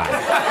Pillow guy.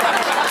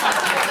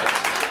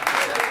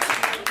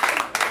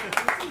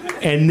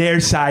 And their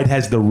side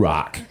has The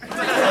Rock.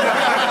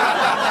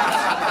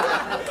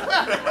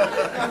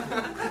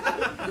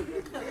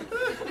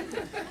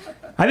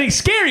 I think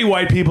scary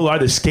white people are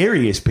the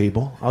scariest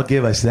people. I'll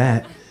give us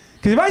that.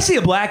 Because if I see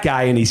a black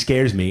guy and he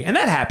scares me, and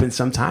that happens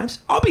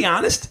sometimes, I'll be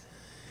honest.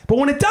 But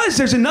when it does,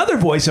 there's another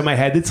voice in my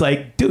head that's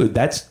like, dude,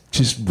 that's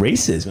just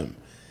racism.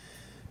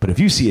 But if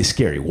you see a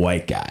scary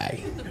white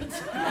guy,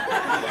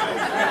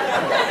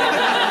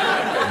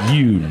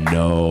 you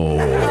know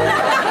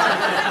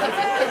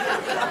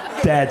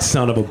that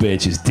son of a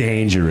bitch is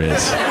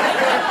dangerous.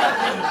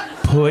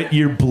 Put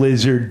your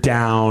Blizzard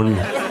down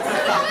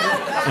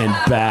and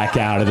back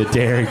out of the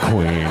Dairy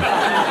Queen.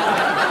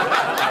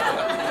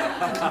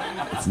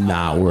 It's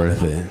not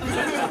worth it.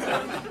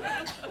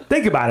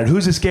 Think about it.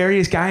 Who's the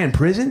scariest guy in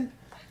prison?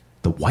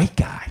 The white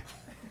guy.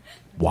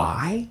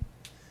 Why?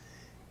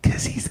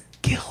 Because he's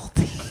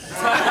guilty.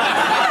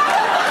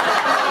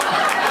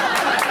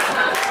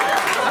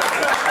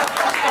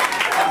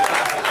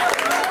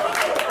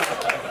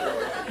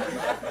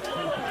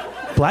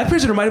 Black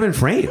prisoner might have been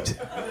framed.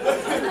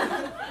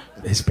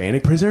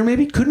 Hispanic prisoner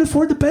maybe couldn't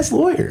afford the best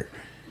lawyer.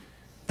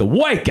 The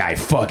white guy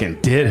fucking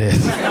did it.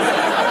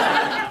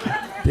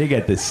 They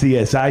got the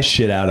CSI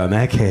shit out on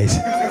that case.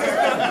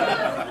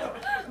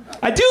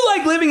 I do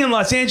like living in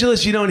Los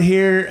Angeles. You don't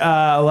hear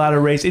a lot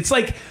of race. It's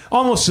like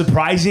almost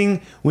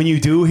surprising when you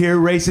do hear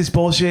racist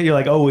bullshit. You're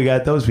like, oh, we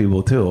got those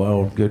people too.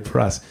 Oh, good for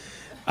us.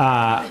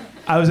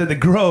 I was at the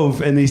Grove,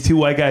 and these two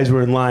white guys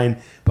were in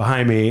line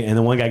behind me, and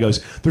the one guy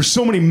goes, there's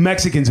so many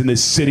Mexicans in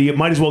this city, it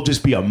might as well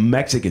just be a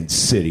Mexican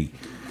city.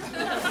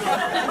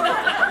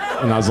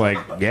 And I was like,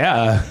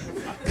 yeah,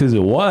 because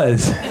it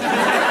was.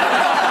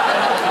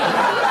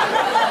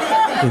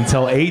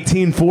 Until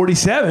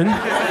 1847,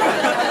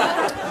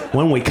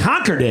 when we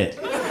conquered it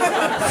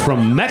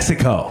from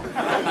Mexico.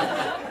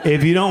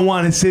 If you don't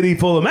want a city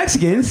full of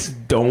Mexicans,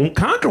 don't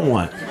conquer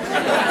one.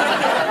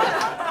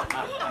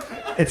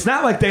 It's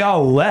not like they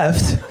all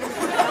left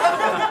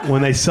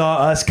when they saw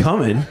us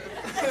coming.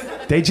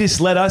 They just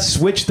let us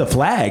switch the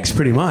flags,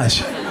 pretty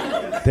much.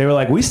 They were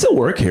like, we still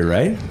work here,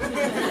 right?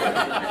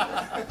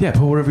 Yeah,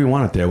 put whatever you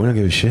want up there. We don't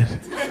give a shit.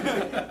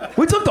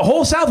 We took the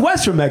whole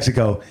Southwest from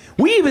Mexico.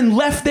 We even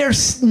left their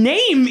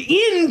name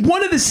in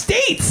one of the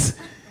states.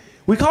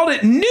 We called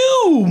it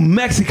New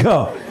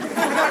Mexico.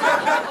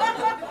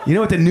 You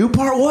know what the new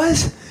part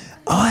was?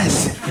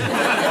 Us.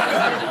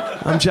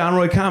 I'm John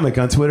Roy Comic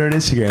on Twitter and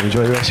Instagram.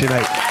 Enjoy the rest of your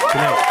night. Good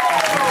night.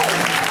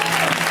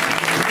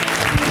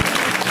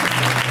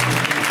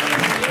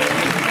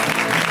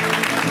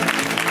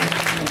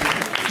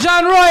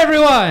 John Roy,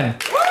 everyone!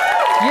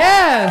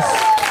 Yes!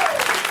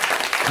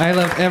 I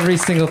love every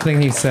single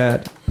thing he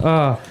said.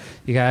 Oh,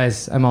 you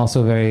guys, I'm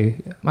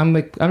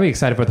really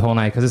excited for the whole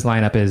night because this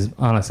lineup is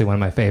honestly one of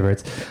my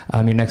favorites.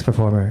 Your next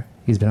performer,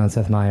 he's been on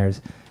Seth Meyers,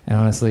 and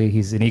honestly,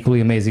 he's an equally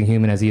amazing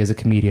human as he is a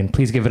comedian.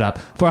 Please give it up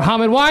for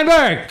Hamid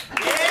Weinberg!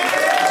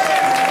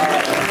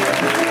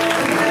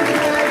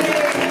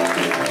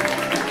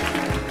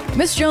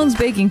 Miss Jones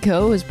Baking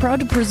Co. is proud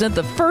to present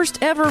the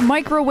first ever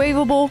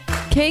microwavable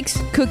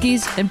cakes,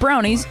 cookies, and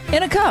brownies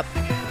in a cup.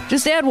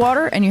 Just add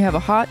water and you have a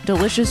hot,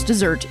 delicious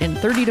dessert in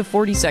 30 to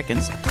 40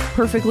 seconds.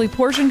 Perfectly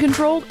portion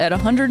controlled at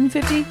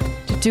 150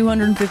 to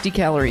 250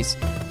 calories.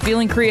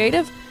 Feeling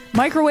creative?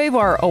 Microwave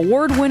our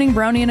award-winning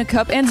brownie in a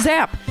cup and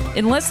zap!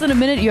 In less than a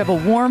minute, you have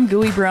a warm,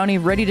 gooey brownie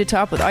ready to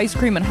top with ice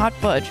cream and hot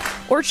fudge.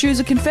 Or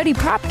choose a confetti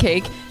pop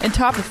cake and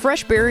top with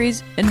fresh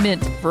berries and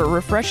mint for a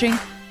refreshing,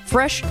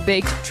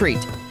 fresh-baked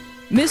treat.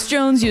 Miss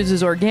Jones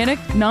uses organic,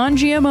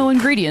 non-GMO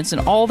ingredients in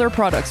all their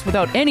products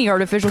without any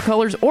artificial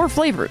colors or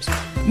flavors.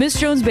 Miss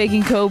Jones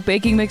Baking Co.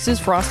 baking mixes,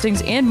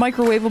 frostings, and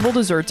microwavable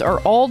desserts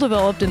are all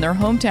developed in their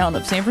hometown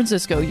of San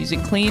Francisco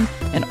using clean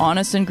and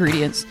honest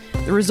ingredients.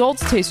 The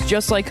results taste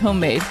just like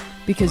homemade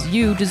because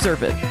you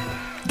deserve it.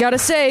 Gotta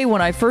say,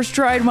 when I first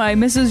tried my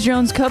Mrs.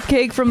 Jones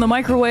cupcake from the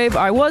microwave,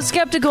 I was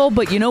skeptical,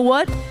 but you know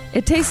what?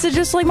 It tasted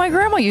just like my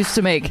grandma used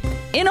to make,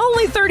 in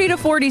only 30 to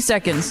 40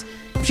 seconds.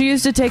 She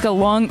used to take a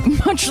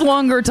much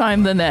longer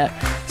time than that.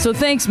 So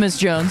thanks, Miss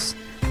Jones.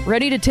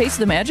 Ready to taste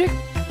the magic?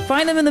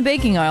 Find them in the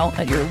baking aisle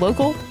at your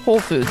local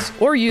Whole Foods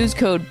or use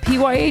code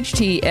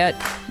PYHT at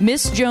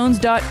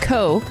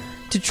missjones.co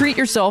to treat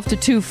yourself to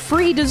 2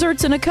 free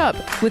desserts in a cup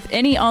with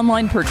any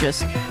online purchase.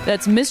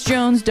 That's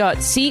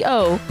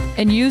missjones.co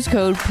and use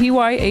code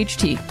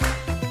PYHT.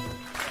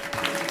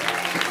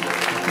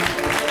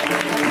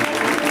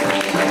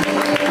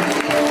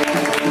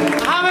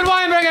 Hamid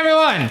Weinberg,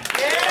 everyone!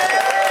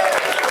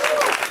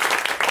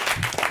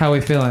 How are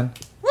we feeling?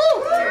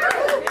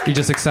 You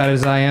just excited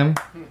as I am?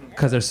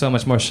 Because there's so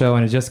much more show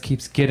and it just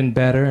keeps getting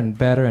better and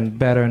better and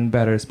better and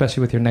better, especially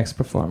with your next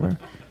performer.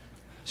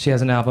 She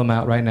has an album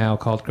out right now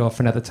called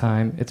Girlfriend at the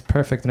Time. It's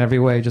perfect in every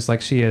way, just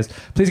like she is.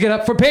 Please get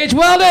up for Paige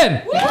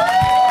Weldon!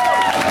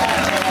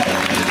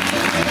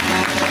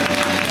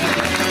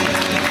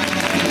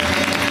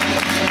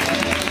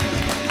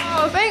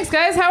 Oh, thanks,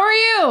 guys. How are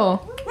you?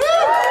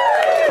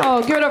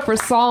 Oh, give it up for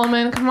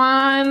Solomon. Come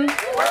on.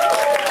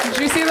 Did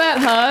you see that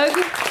hug?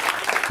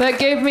 That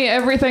gave me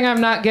everything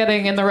I'm not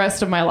getting in the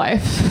rest of my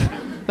life.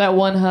 That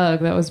one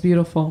hug. That was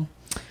beautiful.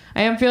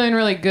 I am feeling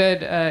really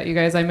good, you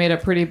guys. I made a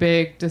pretty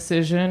big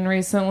decision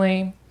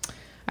recently.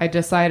 I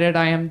decided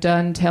I am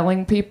done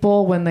telling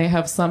people when they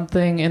have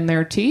something in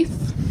their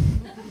teeth.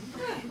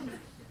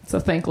 It's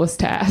a thankless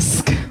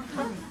task,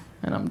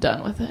 and I'm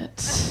done with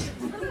it.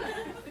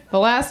 The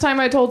last time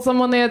I told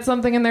someone they had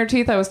something in their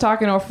teeth, I was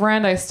talking to a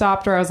friend. I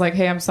stopped her. I was like,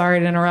 hey, I'm sorry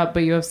to interrupt,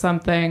 but you have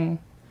something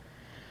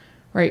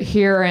right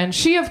here. And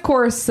she, of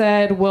course,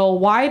 said, well,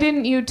 why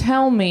didn't you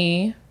tell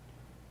me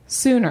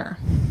sooner?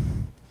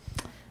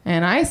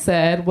 And I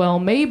said, well,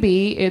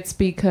 maybe it's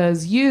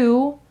because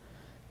you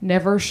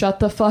never shut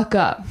the fuck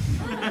up.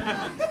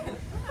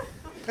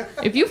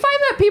 If you find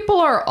that people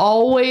are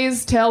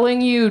always telling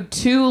you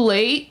too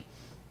late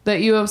that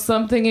you have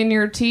something in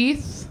your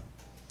teeth,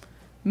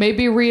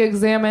 maybe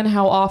re-examine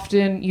how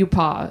often you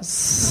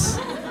pause.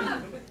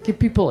 Give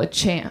people a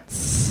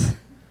chance.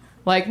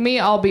 Like me,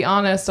 I'll be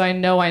honest, I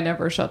know I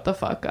never shut the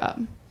fuck up.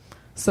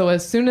 So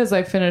as soon as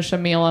I finish a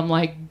meal, I'm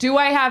like, do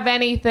I have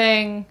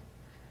anything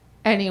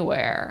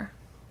Anywhere.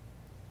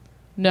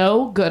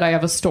 No? Good, I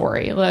have a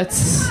story.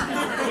 Let's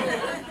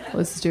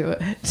do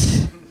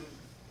it.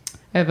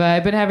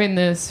 I've been having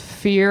this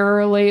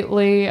fear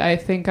lately. I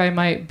think I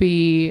might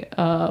be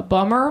a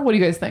bummer. What do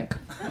you guys think?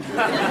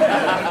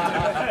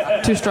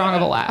 Too strong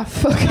of a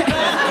laugh. Okay.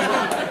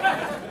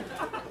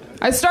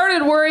 I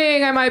started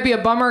worrying I might be a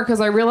bummer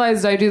because I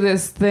realized I do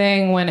this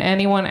thing when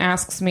anyone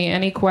asks me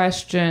any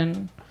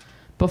question.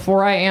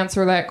 Before I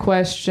answer that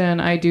question,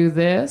 I do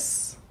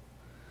this.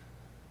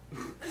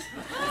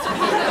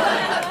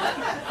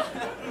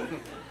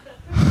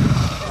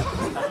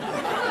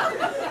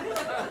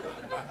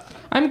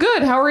 I'm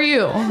good. How are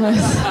you?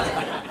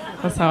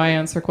 That's how I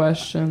answer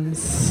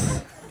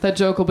questions. That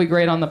joke will be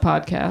great on the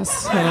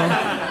podcast.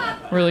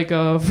 It'll really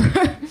go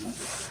over.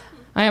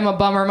 I am a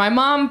bummer. My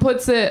mom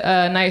puts it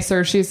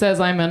nicer. She says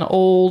I'm an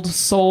old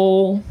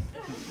soul.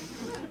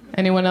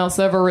 Anyone else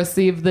ever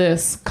received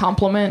this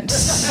compliment?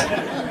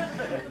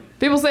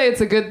 People say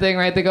it's a good thing,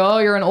 right? They go, oh,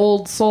 you're an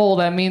old soul.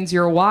 That means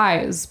you're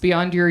wise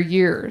beyond your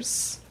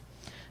years.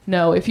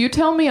 No, if you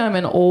tell me I'm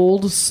an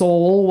old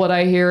soul, what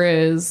I hear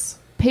is,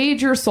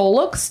 Paige, your soul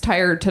looks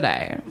tired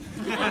today.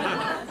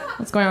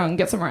 Let's go out and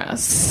get some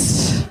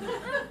rest.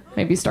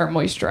 Maybe start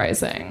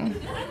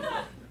moisturizing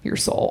your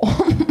soul.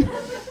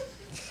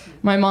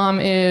 My mom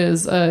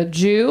is a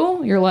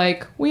Jew. You're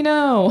like, we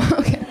know.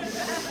 Okay.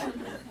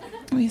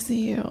 We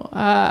see you.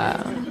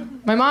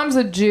 My mom's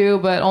a Jew,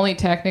 but only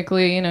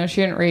technically.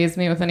 She didn't raise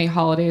me with any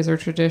holidays or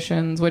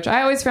traditions, which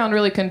I always found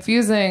really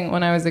confusing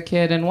when I was a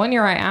kid. And one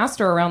year I asked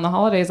her around the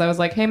holidays, I was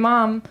like, hey,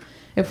 Mom,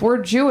 if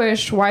we're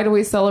Jewish, why do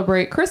we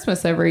celebrate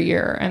Christmas every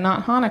year and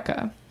not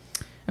Hanukkah?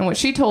 And what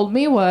she told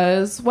me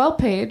was, well,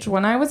 Paige,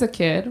 when I was a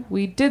kid,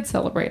 we did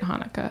celebrate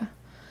Hanukkah.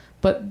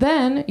 But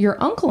then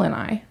your uncle and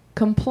I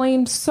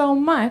complained so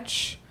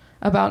much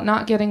about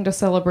not getting to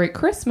celebrate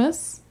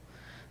Christmas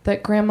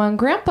that Grandma and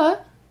Grandpa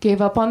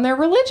gave up on their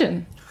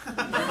religion.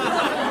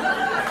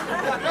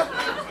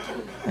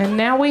 And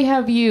now we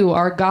have you,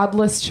 our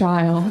godless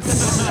child.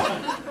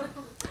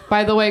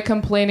 By the way,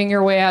 complaining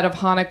your way out of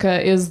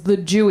Hanukkah is the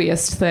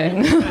Jewiest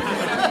thing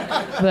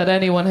that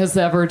anyone has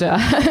ever done.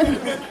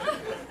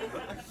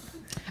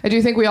 I do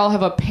think we all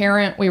have a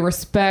parent we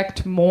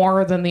respect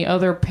more than the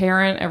other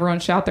parent. Everyone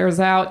shout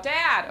theirs out.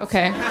 Dad!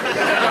 Okay.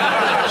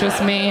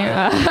 Just me.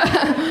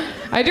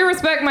 I do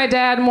respect my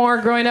dad more.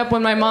 Growing up,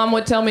 when my mom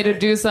would tell me to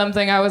do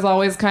something, I was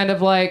always kind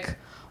of like,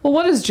 well,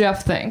 what does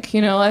Jeff think?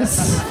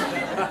 Let's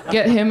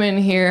get him in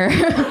here.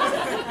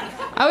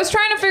 I was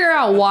trying to figure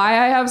out why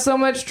I have so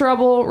much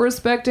trouble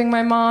respecting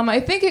my mom.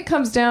 I think it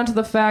comes down to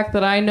the fact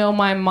that I know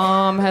my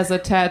mom has a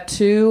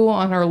tattoo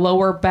on her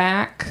lower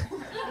back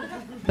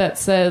that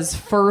says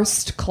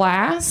first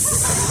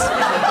class.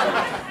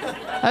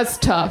 That's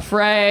tough,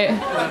 right?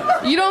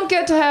 You don't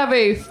get to have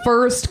a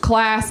first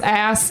class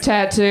ass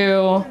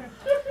tattoo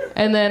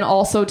and then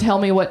also tell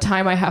me what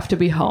time I have to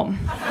be home.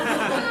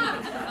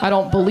 I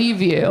don't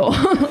believe you.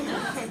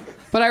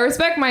 But I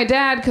respect my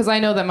dad because I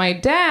know that my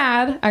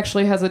dad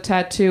actually has a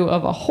tattoo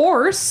of a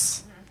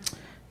horse.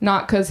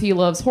 Not because he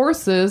loves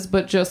horses,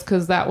 but just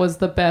because that was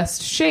the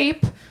best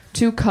shape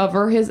to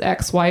cover his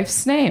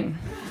ex-wife's name.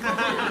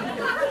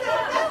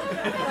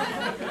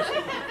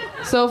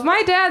 So if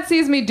my dad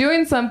sees me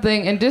doing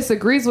something and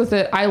disagrees with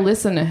it, I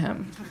listen to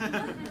him.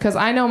 Because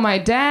I know my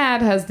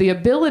dad has the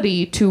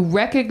ability to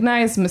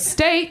recognize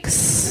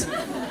mistakes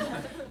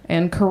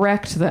and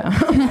correct them.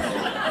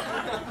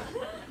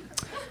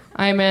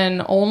 I'm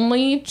an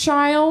only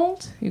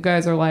child. You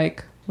guys are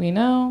like, we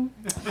know.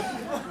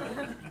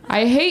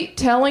 I hate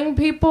telling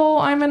people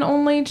I'm an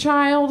only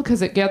child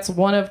because it gets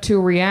one of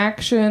two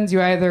reactions.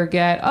 You either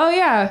get, oh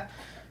yeah,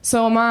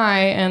 so am I,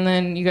 and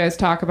then you guys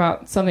talk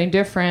about something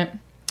different.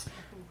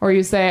 Or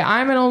you say,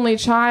 I'm an only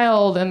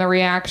child, and the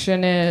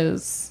reaction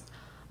is,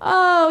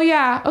 oh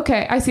yeah,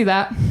 okay, I see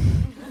that.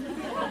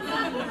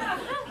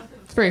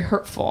 It's very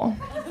hurtful.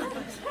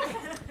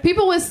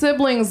 People with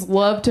siblings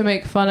love to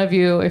make fun of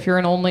you if you're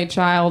an only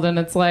child, and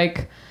it's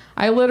like,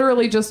 I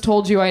literally just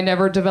told you I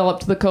never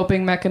developed the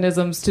coping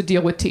mechanisms to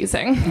deal with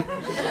teasing.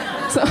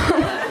 So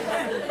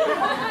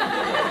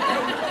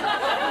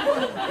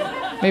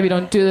maybe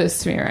don't do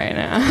this to me right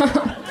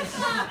now.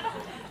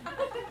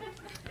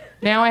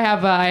 Now I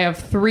have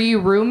 3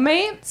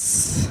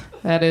 roommates.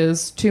 That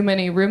is too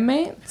many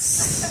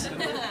roommates.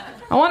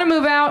 I want to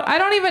move out. I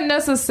don't even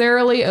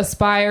necessarily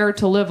aspire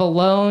to live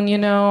alone,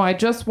 I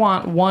just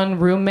want one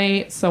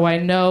roommate so I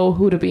know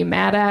who to be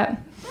mad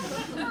at.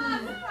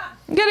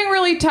 I'm getting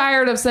really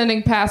tired of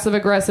sending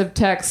passive-aggressive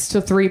texts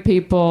to 3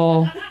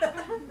 people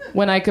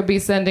when I could be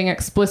sending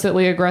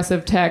explicitly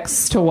aggressive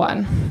texts to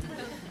 1.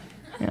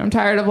 I'm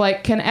tired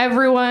of can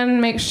everyone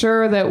make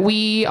sure that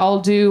we all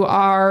do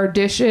our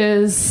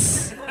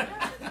dishes?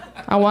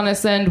 I want to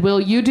send, will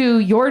you do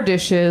your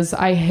dishes?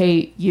 I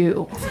hate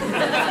you.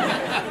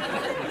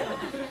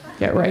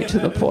 Get right to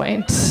the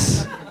point.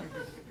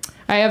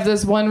 I have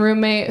this one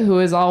roommate who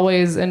is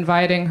always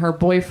inviting her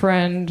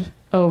boyfriend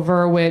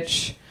over,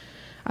 which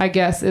I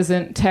guess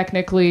isn't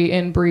technically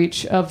in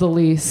breach of the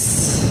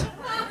lease.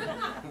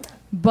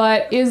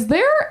 But is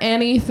there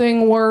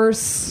anything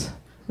worse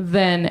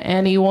than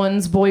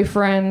anyone's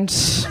boyfriend?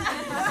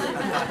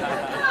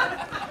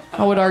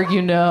 I would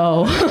argue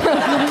no.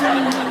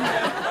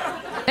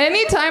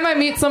 Anytime I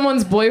meet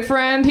someone's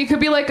boyfriend, he could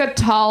be like a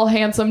tall,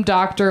 handsome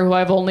doctor who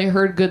I've only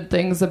heard good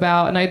things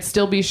about, and I'd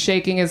still be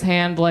shaking his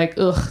hand like,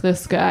 ugh,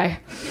 this guy.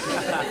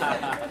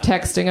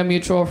 Texting a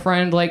mutual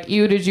friend like,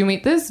 ew, did you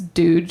meet this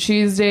dude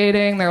she's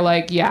dating? They're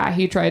like, yeah,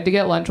 he tried to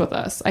get lunch with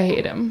us. I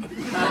hate him.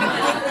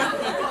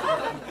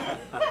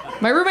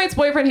 My roommate's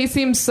boyfriend, he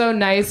seems so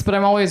nice, but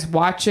I'm always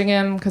watching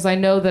him because I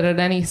know that at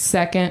any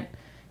second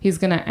he's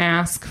going to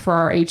ask for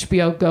our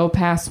HBO Go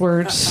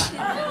password.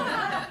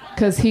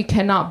 Because he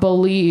cannot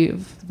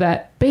believe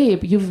that,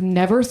 babe, you've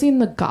never seen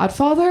The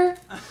Godfather?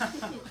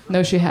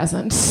 No, she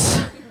hasn't.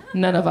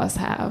 None of us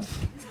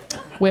have.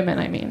 Women,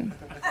 I mean.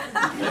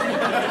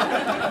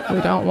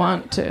 We don't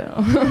want to.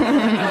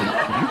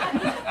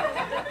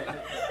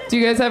 Do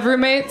you guys have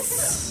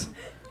roommates?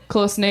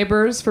 Close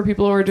neighbors for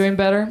people who are doing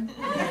better?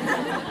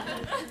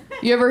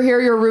 You ever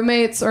hear your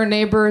roommates or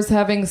neighbors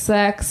having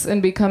sex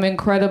and become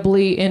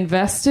incredibly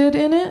invested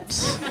in it?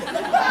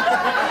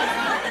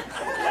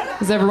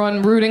 Is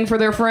everyone rooting for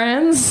their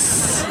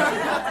friends?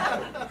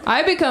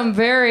 I become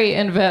very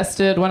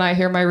invested when I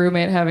hear my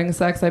roommate having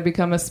sex. I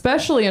become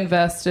especially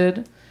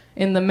invested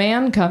in the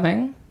man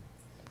coming,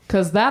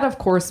 because that, of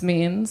course,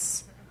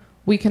 means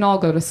we can all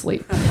go to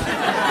sleep.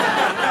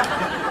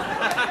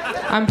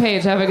 I'm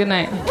Paige. Have a good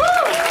night.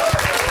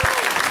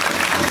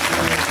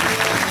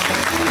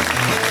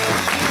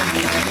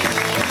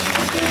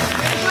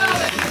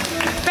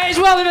 Paige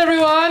Weldon,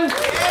 everyone!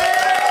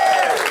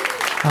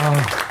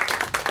 Oh.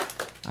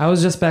 I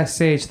was just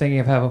backstage thinking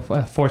of how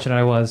fortunate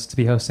I was to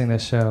be hosting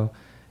this show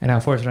and how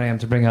fortunate I am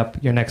to bring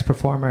up your next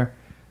performer.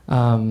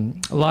 A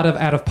lot of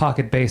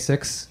out-of-pocket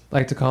basics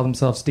like to call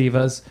themselves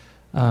divas,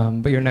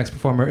 but your next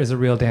performer is a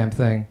real damn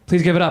thing.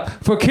 Please give it up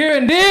for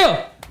Kieran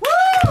Deal!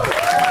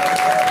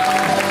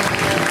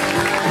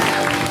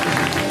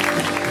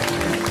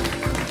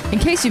 In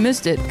case you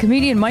missed it,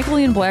 comedian Michael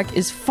Ian Black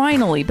is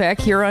finally back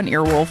here on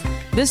Earwolf,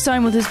 this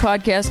time with his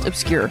podcast,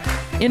 Obscure.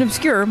 In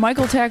Obscure,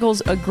 Michael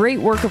tackles a great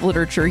work of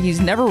literature he's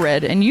never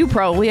read, and you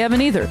probably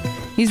haven't either.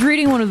 He's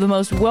reading one of the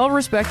most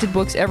well-respected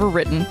books ever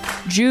written,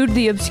 Jude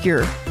the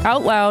Obscure,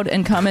 out loud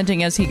and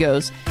commenting as he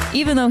goes,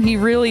 even though he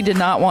really did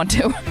not want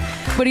to.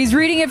 But he's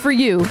reading it for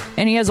you,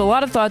 and he has a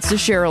lot of thoughts to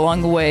share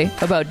along the way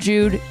about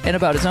Jude and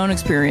about his own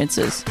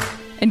experiences.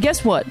 And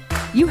guess what?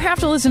 You have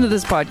to listen to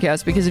this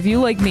podcast because if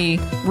you like me,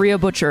 Rhea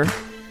Butcher,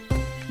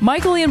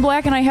 Michael Ian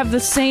Black and I have the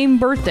same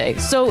birthday,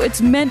 so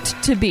it's meant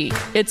to be.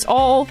 It's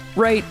all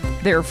right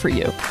there for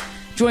you.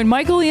 Join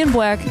Michael Ian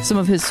Black, some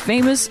of his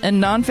famous and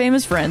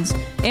non-famous friends,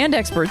 and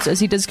experts as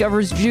he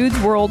discovers Jude's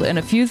world and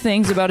a few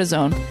things about his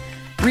own.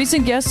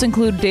 Recent guests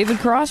include David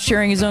Cross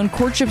sharing his own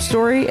courtship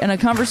story and a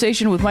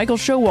conversation with Michael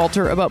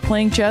Showalter about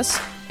playing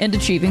chess and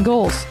achieving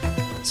goals.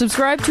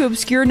 Subscribe to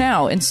Obscure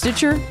now in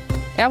Stitcher,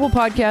 Apple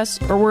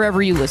Podcasts, or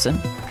wherever you listen.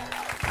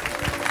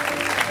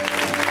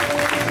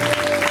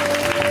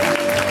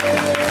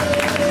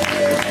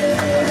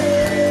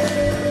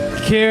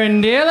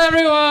 Kieran Deal,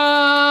 everyone!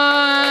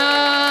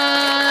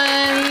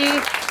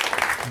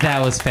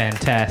 That was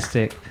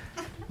fantastic.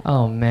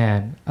 Oh,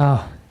 man.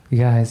 Oh, you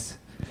guys,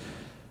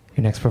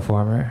 your next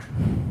performer.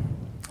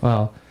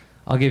 Well,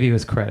 I'll give you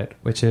his credit,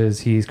 which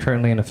is he's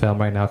currently in a film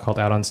right now called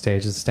Out on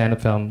Stage. It's a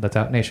stand-up film that's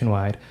out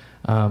nationwide.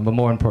 But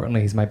more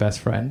importantly, he's my best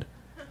friend.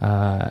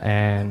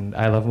 And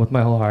I love him with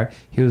my whole heart.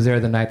 He was there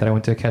the night that I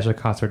went to a Kesha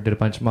concert, did a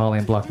bunch of Molly,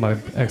 and blocked my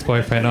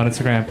ex-boyfriend on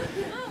Instagram.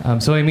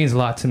 So he means a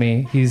lot to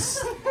me. He's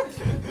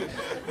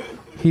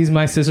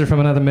my sister from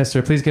another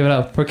mister. Please give it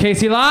up for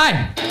Casey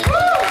Lai.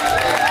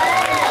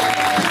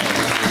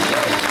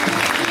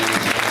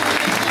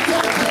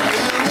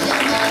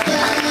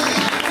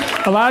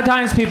 A lot of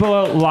times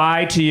people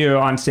lie to you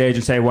on stage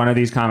and say one of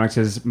these comics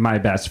is my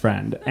best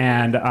friend.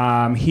 And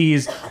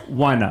he's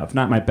one of,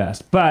 not my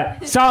best,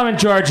 but Solomon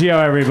Giorgio,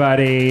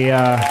 everybody.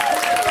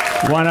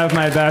 One of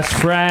my best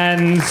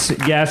friends.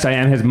 Yes, I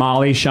am his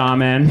Molly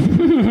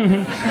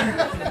shaman.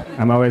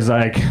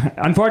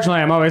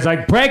 Unfortunately, I'm always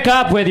like, break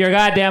up with your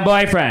goddamn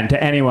boyfriend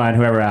to anyone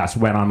who ever asks,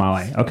 went on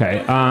Molly.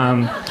 Okay.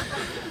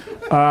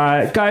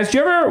 Guys, do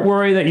you ever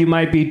worry that you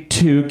might be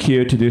too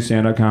cute to do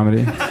stand-up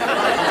comedy?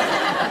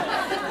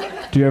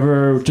 Do you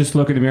ever just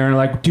look in the mirror and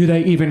like, do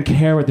they even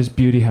care what this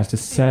beauty has to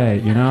say,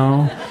 you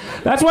know?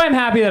 That's why I'm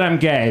happy that I'm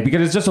gay,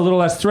 because it's just a little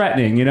less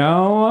threatening, you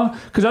know?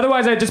 Because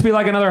otherwise I'd just be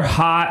like another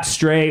hot,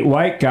 straight,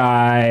 white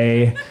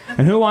guy.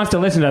 And who wants to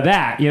listen to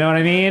that, you know what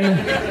I mean?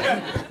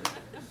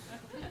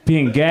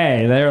 Being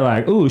gay, they're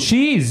like, ooh,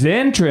 she's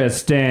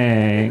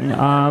interesting.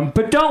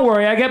 But don't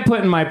worry, I get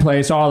put in my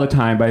place all the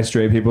time by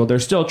straight people. They're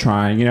still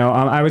trying, you know?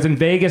 I was in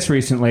Vegas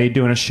recently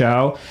doing a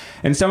show,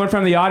 and someone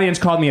from the audience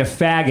called me a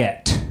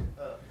faggot.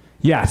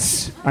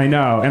 Yes, I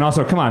know. And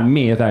also, come on,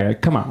 me, a faggot.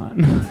 Come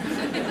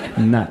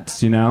on.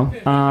 Nuts, you know?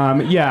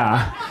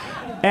 Yeah.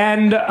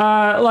 And,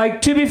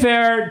 to be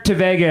fair to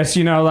Vegas,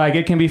 you know,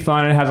 it can be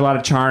fun. It has a lot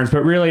of charms.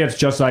 But really, it's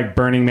just like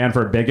Burning Man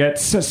for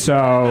bigots.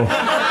 So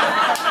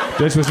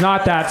This was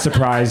not that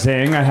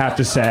surprising, I have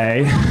to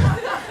say.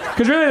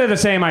 Because really they're the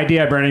same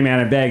idea, Burning Man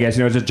in Vegas.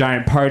 You know, it's a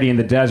giant party in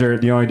the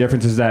desert. The only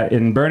difference is that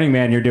in Burning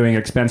Man, you're doing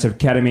expensive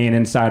ketamine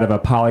inside of a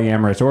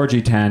polyamorous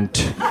orgy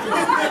tent.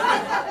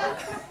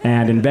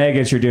 And in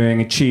Vegas, you're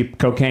doing cheap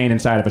cocaine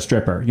inside of a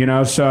stripper. You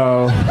know,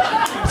 so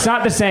it's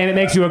not the same. It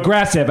makes you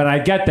aggressive, and I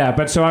get that.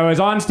 But so I was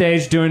on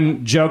stage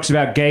doing jokes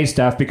about gay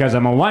stuff because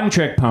I'm a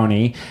one-trick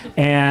pony.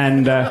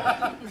 And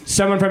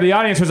someone from the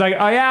audience was like,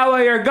 oh, yeah,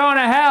 well, you're going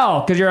to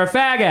hell because you're a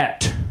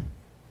faggot.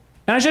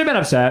 And I should have been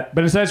upset,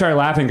 but instead I started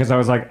laughing because I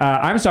was like,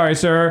 I'm sorry,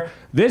 sir.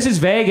 This is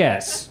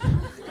Vegas.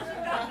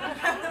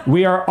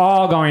 We are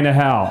all going to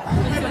hell.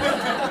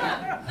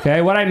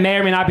 Okay, what I may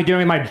or may not be doing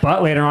with my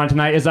butt later on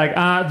tonight is like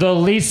the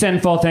least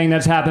sinful thing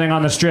that's happening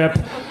on the strip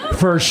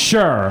for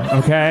sure,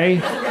 okay?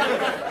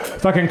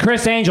 Fucking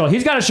Chris Angel,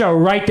 he's got a show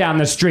right down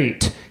the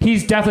street.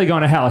 He's definitely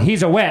going to hell.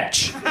 He's a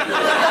witch.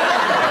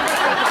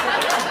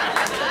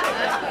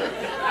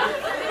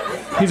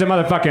 He's a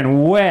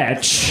motherfucking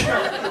witch.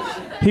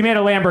 He made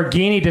a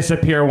Lamborghini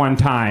disappear one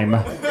time.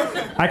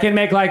 I can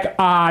make like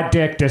a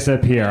dick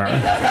disappear.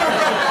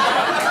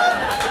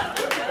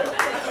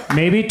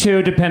 Maybe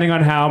two, depending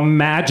on how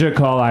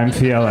magical I'm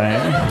feeling.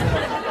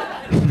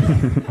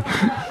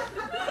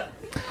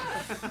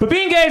 But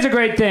being gay is a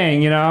great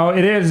thing, you know?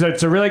 It is.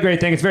 It's a really great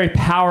thing. It's very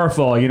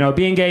powerful, you know?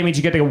 Being gay means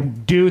you get to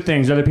do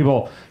things other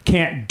people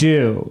can't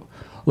do.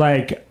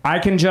 Like, I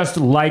can just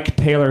like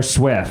Taylor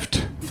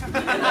Swift.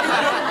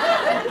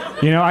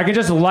 You know, I can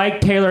just like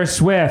Taylor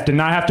Swift and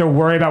not have to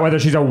worry about whether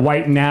she's a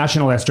white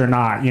nationalist or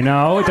not, you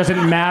know? It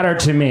doesn't matter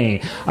to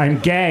me. I'm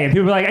gay. And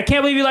people are like, I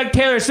can't believe you like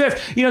Taylor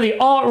Swift. You know, the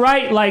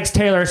alt-right likes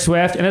Taylor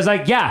Swift. And it's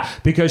like, yeah,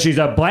 because she's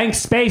a blank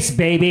space,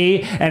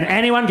 baby, and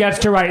anyone gets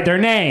to write their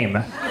name.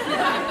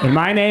 And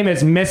my name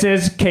is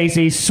Mrs.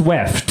 Casey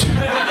Swift.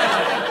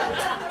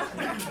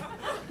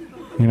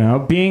 You know,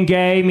 being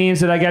gay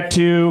means that I get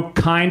to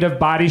kind of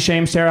body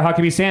shame Sarah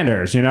Huckabee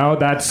Sanders. You know,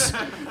 that's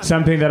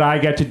something that I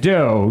get to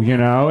do, you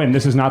know, and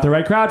this is not the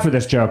right crowd for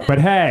this joke, but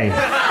hey,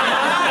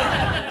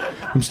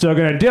 I'm still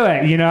gonna do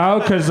it, you know,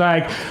 because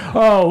like,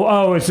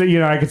 it's, you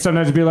know, I could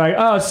sometimes be like,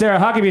 oh, Sarah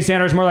Huckabee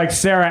Sanders, more like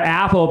Sarah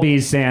Appleby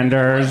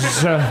Sanders.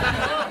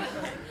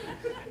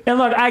 And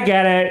look, I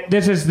get it.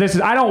 This is.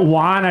 I don't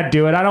want to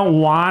do it. I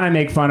don't want to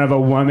make fun of a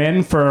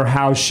woman for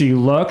how she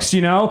looks,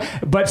 you know.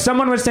 But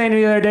someone was saying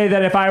the other day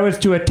that if I was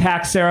to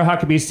attack Sarah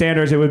Huckabee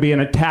Sanders, it would be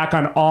an attack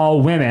on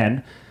all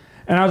women.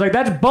 And I was like,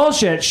 that's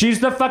bullshit.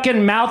 She's the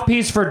fucking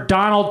mouthpiece for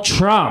Donald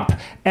Trump.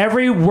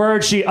 Every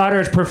word she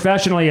utters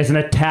professionally is an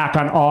attack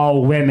on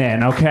all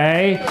women,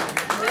 okay?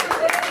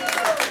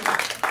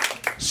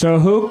 So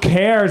who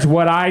cares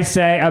what I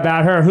say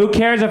about her? Who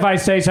cares if I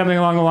say something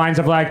along the lines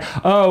of like,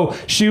 oh,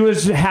 she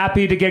was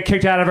happy to get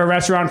kicked out of a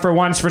restaurant for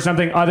once for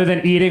something other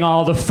than eating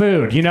all the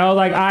food. You know,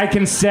 like I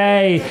can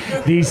say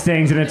these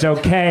things and it's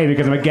okay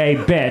because I'm a gay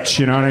bitch.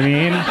 You know what I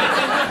mean?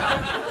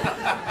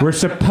 We're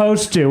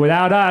supposed to.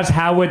 Without us,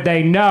 how would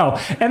they know?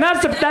 And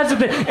that's the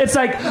thing. It's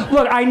like,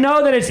 look, I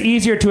know that it's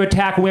easier to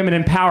attack women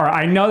in power.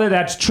 I know that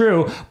that's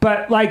true.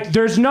 But, like,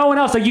 there's no one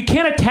else. Like, you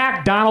can't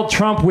attack Donald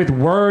Trump with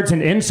words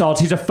and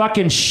insults. He's a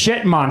fucking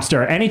shit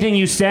monster. Anything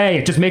you say,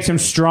 it just makes him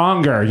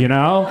stronger, you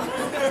know?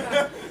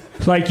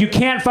 Like, you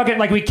can't fucking,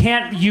 like, you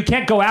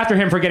can't go after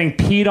him for getting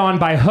peed on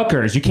by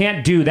hookers. You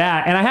can't do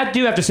that. And I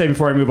do have to say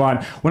before I move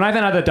on, when I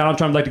found out that Donald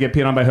Trump liked to get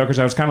peed on by hookers,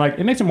 I was kind of like,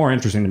 it makes it more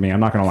interesting to me. I'm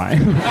not going to lie.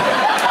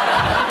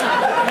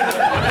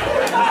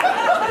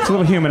 It's a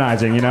little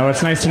humanizing, you know?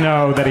 It's nice to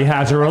know that he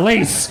has a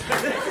release.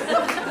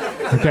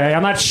 Okay?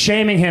 I'm not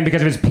shaming him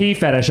because of his pee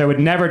fetish. I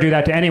would never do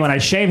that to anyone. I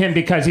shame him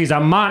because he's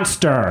a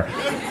monster,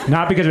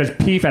 not because of his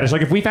pee fetish.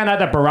 Like, if we found out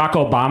that Barack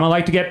Obama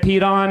liked to get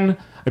peed on,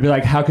 I'd be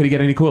like, how could he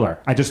get any cooler?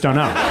 I just don't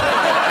know.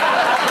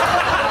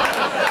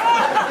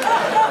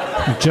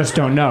 I just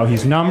don't know.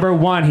 He's number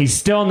one. He's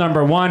still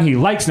number one. He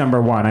likes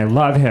number one. I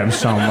love him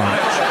so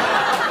much.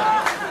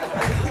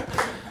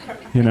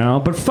 You know,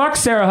 but fuck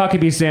Sarah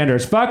Huckabee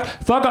Sanders. Fuck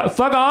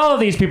all of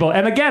these people.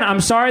 And again,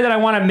 I'm sorry that I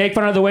want to make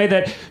fun of the way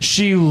that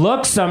she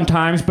looks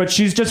sometimes, but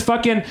she's just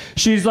fucking,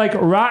 she's like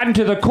rotten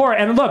to the core.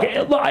 And look,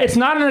 it's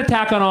not an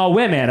attack on all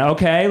women,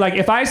 okay? Like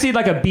if I see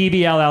like a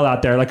BBLL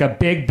out there, like a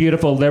big,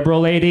 beautiful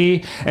liberal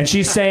lady, and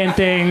she's saying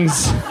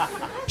things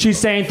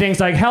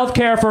like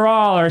healthcare for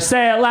all, or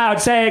say it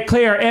loud, say it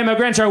clear,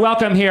 immigrants are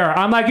welcome here.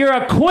 I'm like, you're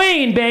a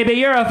queen, baby.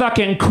 You're a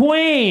fucking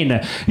queen.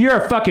 You're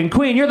a fucking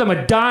queen. You're the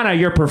Madonna.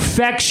 You're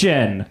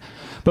perfection.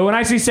 But when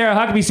I see Sarah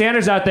Huckabee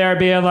Sanders out there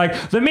being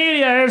like, the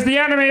media is the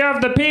enemy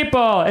of the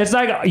people, it's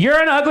like,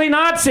 you're an ugly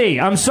Nazi.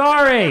 I'm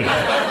sorry.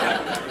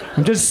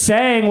 I'm just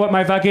saying what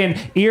my fucking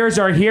ears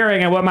are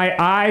hearing and what my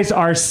eyes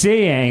are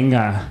seeing.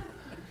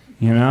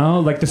 You know,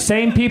 like the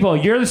same people,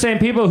 you're the same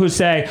people who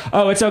say,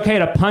 oh, it's okay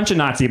to punch a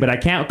Nazi, but I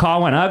can't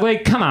call one ugly?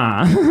 Come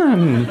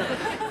on.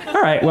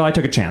 All right, well, I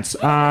took a chance.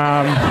 Took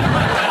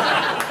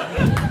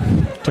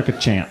a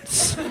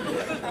chance.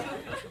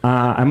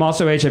 I'm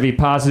also HIV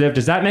positive.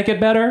 Does that make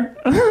it better?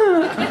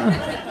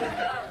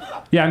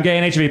 Yeah, I'm gay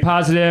and HIV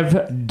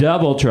positive.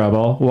 Double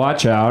trouble.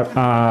 Watch out.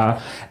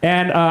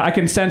 And I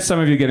can sense some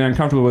of you getting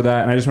uncomfortable with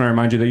that. And I just want to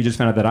remind you that you just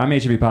found out that I'm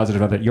HIV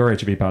positive, not that you're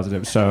HIV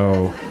positive.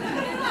 So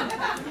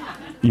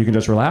you can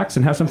just relax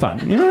and have some fun.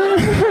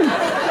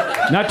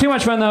 Not too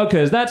much fun, though,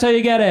 because that's how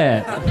you get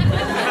it.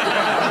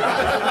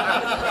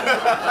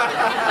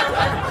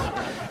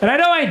 And I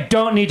know I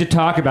don't need to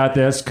talk about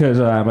this because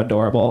I'm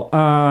adorable.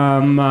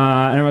 And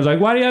everyone's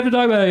like, why do you have to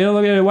talk about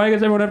it? Why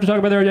does everyone have to talk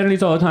about their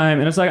identities all the time?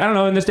 And it's like, I don't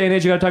know, in this day and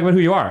age, you got to talk about who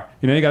you are.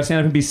 You got to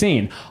stand up and be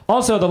seen.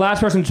 Also, the last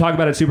person to talk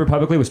about it super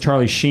publicly was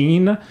Charlie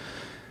Sheen.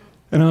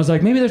 And I was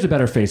like, maybe there's a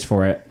better face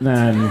for it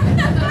than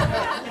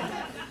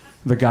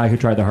the guy who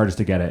tried the hardest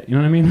to get it. You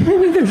know what I mean?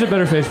 Maybe there's a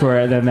better face for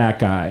it than that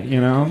guy,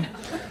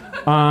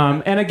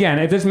 And again,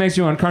 if this makes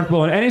you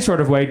uncomfortable in any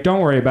sort of way,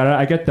 don't worry about it.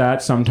 I get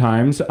that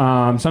sometimes.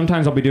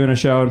 Sometimes I'll be doing a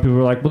show and people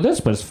are like, well,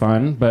 this was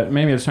fun, but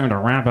maybe it's time to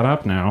wrap it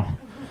up now.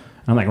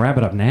 I'm like, wrap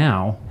it up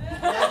now?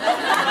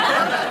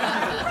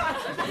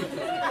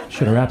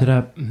 Should have wrapped it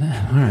up.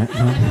 All right.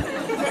 Well.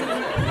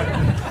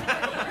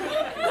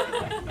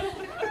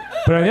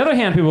 But on the other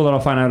hand, people that'll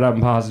find out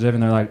I'm positive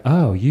and they're like,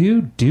 oh,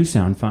 you do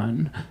sound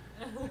fun.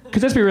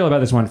 Because let's be real about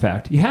this one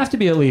fact. You have to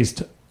be at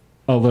least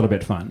a little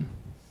bit fun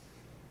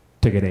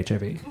to get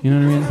HIV. You know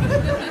what I mean?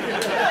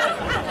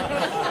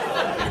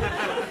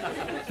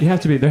 You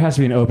have to be, there has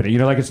to be an opening.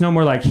 Like it's no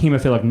more like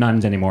hemophilic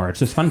nuns anymore. It's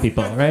just fun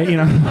people, right?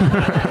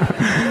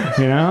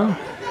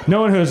 No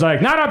one who's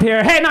like, not up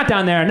here, hey, not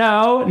down there.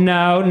 No,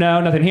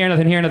 nothing here,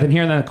 nothing here, nothing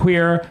here, and then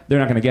queer, they're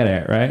not gonna get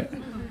it, right?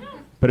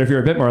 But if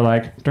you're a bit more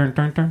like, anything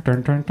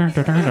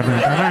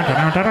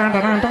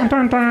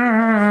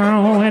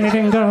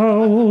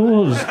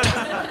goes.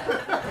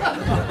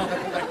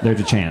 There's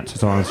a chance.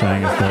 That's all I'm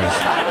saying is there's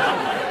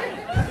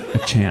a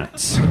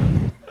chance.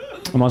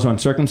 I'm also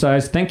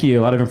uncircumcised. Thank you.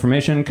 A lot of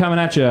information coming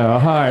at you.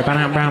 Hard.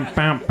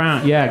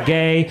 Yeah,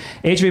 gay,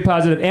 HIV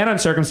positive, and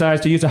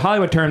uncircumcised, to use a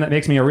Hollywood term that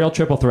makes me a real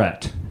triple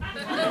threat.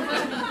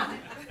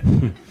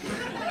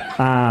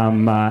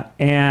 I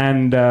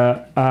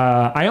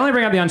only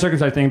bring up the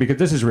uncircumcised thing because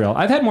this is real.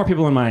 I've had more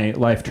people in my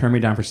life turn me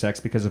down for sex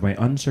because of my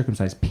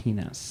uncircumcised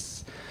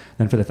penis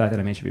than for the fact that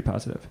I'm HIV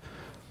positive,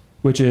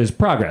 which is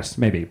progress,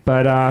 maybe.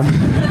 But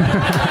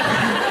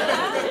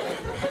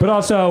but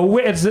also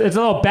it's a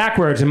little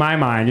backwards in my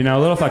mind, a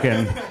little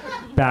fucking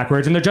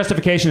backwards. And their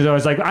justification is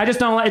always like, I just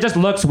don't like, it just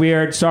looks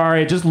weird.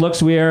 Sorry, it just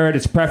looks weird.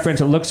 It's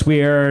preference. It looks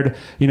weird.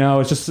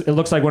 It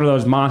looks like one of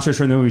those monsters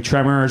from the movie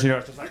Tremors.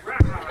 It's just like.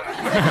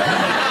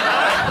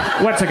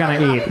 What's it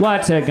gonna eat?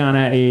 What's it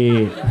gonna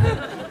eat?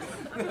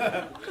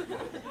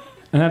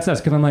 And that's us,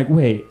 because I'm like,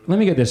 wait, let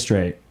me get this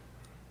straight.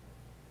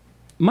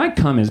 My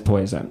cum is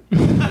poison.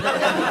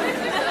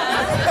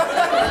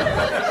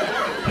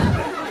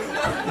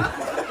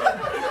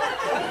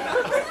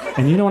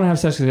 And you don't want to have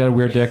sex because you got a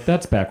weird dick?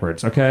 That's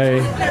backwards, okay?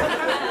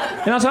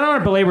 And also, I don't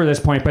want to belabor this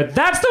point, but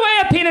that's the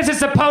way a penis is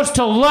supposed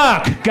to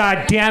look,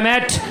 God damn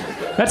it!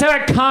 That's how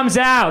it comes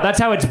out. That's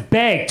how it's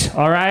baked,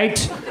 all right?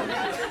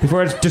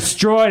 Before it's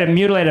destroyed and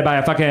mutilated by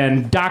a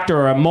fucking doctor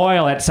or a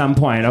mohel at some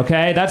point,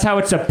 okay? That's how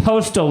it's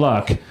supposed to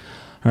look.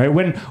 All right?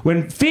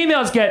 When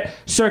females get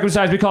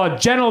circumcised, we call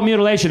it genital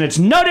mutilation. It's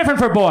no different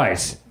for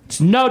boys. It's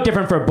no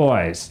different for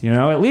boys.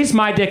 At least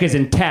my dick is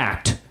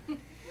intact.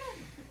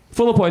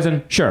 Full of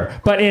poison, sure,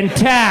 but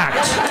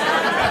intact.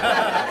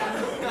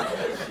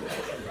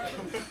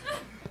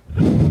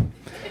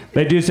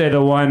 They do say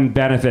the one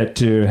benefit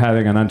to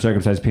having an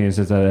uncircumcised penis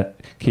is that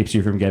it keeps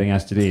you from getting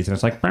STDs, and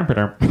it's like. But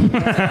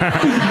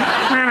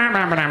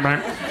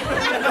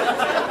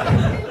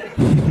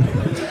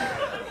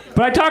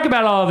I talk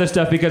about all of this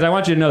stuff because I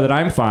want you to know that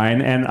I'm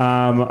fine, and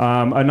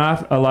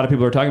a lot of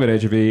people are talking about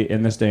HIV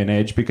in this day and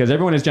age because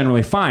everyone is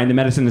generally fine. The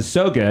medicine is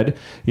so good.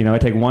 I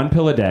take one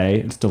pill a day.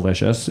 It's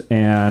delicious,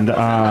 and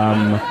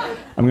I'm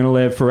going to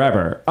live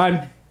forever.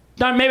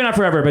 Maybe not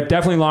forever, but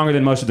definitely longer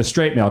than most of the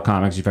straight male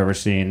comics you've ever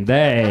seen.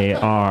 They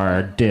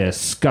are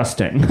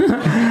disgusting.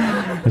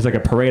 There's like a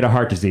parade of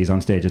heart disease on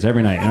stages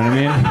every night. You know what I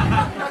mean?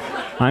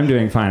 I'm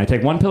doing fine. I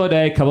take one pill a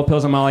day, a couple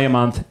pills of Molly a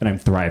month, and I'm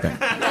thriving.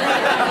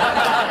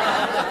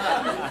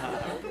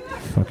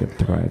 Fucking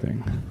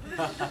thriving.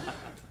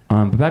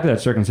 But back to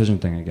that circumcision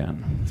thing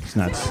again. It's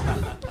nuts.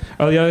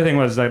 Oh, the other thing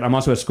was that I'm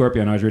also a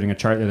Scorpio, and I was reading a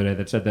chart the other day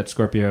that said that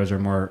Scorpios are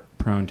more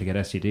prone to get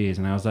STDs,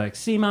 and I was like,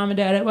 see, Mom and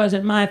Dad, it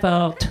wasn't my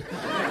fault.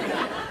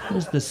 It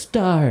was the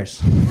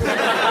stars.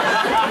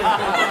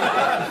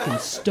 Fucking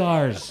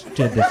stars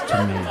did this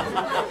to me.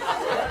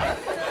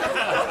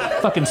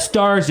 Fucking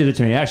stars did it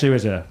to me. Actually, it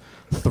was a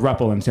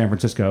throuple in San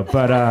Francisco.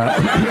 But,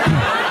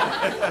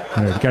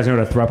 you guys know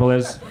what a throuple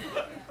is?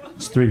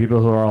 It's three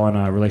people who are all in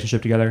a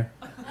relationship together.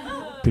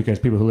 Because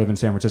people who live in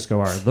San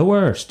Francisco are the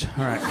worst.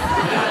 All right.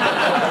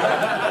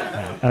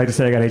 I like to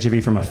say I got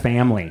HIV from a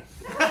family.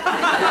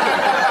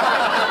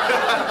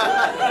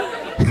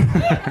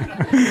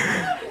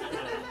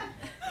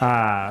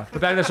 But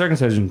back to the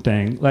circumcision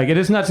thing, like it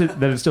is nuts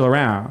that it's still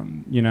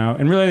around,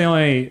 And really, the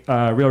only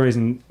real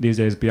reason these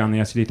days beyond the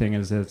STD thing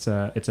is it's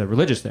a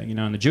religious thing,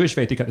 In the Jewish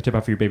faith, you cut the tip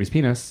off of your baby's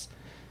penis,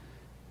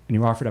 and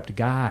you offer it up to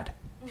God.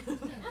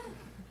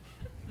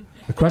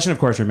 The question, of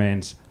course,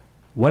 remains,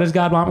 what does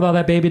God want with all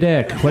that baby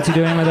dick? What's he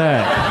doing with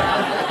it?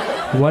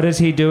 What is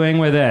he doing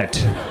with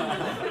it?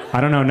 I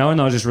don't know. No one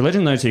knows his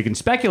religion, though, so you can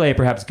speculate.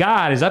 Perhaps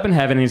God is up in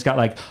heaven and he's got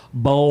like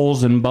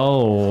bowls and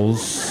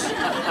bowls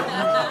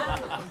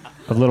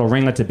of little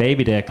ringlets of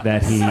baby dick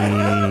that he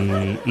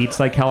eats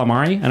like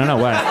calamari. I don't know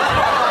what.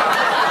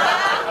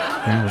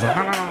 And it was like,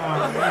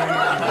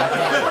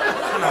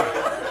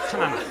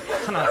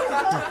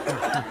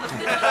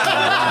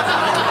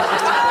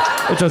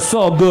 it's just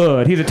so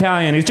good. He's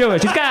Italian. He's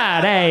Jewish. He's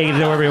God. Hey, he can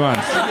do whatever he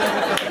wants.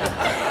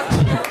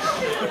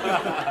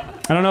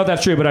 I don't know if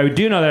that's true, but I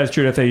do know that it's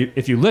true.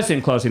 If you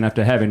listen close enough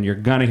to heaven, you're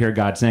gonna hear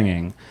God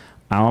singing,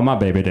 "I want my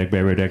baby dick,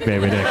 baby dick,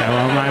 baby dick. I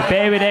want my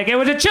baby dick." It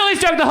was a chili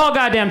joke the whole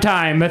goddamn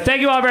time. But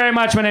thank you all very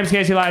much. My name's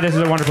Casey Lai. This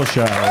is a wonderful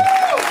show.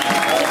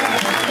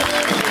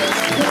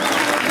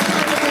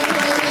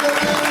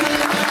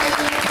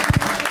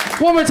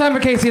 One more time for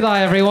Casey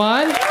Lai,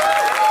 everyone.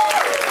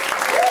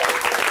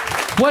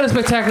 What a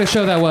spectacular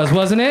show that was,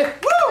 wasn't it?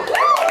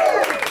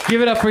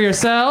 Give it up for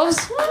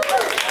yourselves.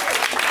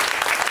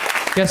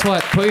 Guess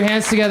what? Put your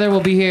hands together.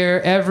 We'll be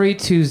here every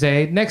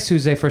Tuesday. Next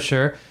Tuesday for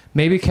sure.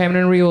 Maybe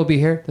Cameron and Rhea will be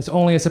here. That's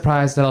only a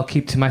surprise that I'll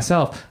keep to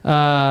myself.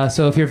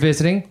 So if you're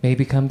visiting,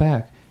 maybe come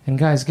back. And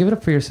guys, give it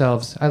up for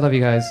yourselves. I love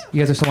you guys.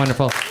 You guys are so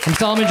wonderful. I'm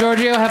Solomon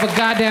Giorgio. Have a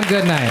goddamn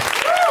good night.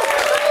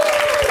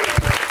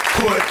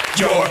 Put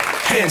your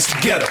hands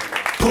together.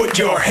 Put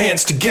your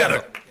hands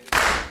together.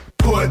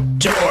 Put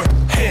your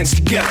hands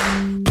together.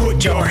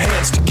 Put your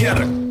hands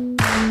together.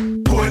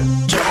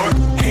 Put your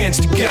hands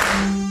together.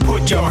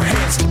 Put your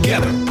hands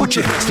together. Put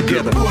your hands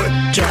together.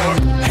 Put your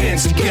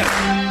hands together.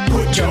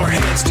 Put your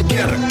hands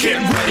together. Get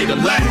ready to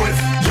laugh.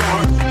 Put your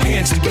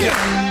hands together.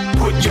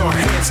 Put your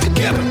hands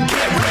together.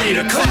 Get ready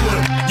to clap.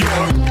 Put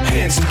your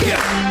hands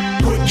together.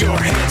 Put your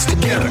hands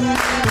together.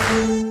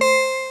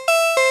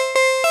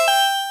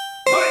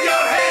 Put your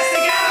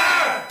hands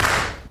together.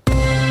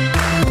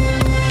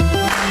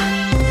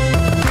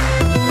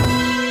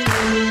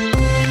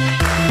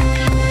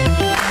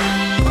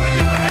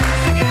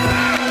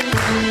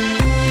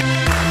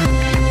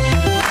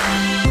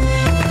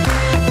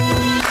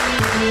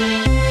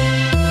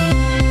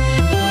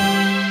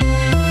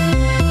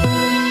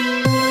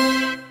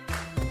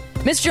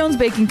 Miss Jones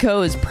Baking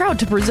Co. is proud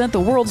to present the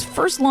world's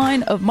first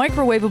line of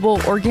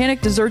microwavable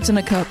organic desserts in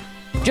a cup.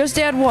 Just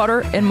add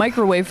water and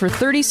microwave for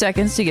 30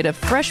 seconds to get a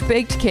fresh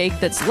baked cake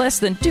that's less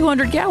than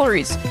 200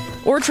 calories.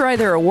 Or try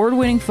their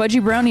award-winning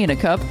fudgy brownie in a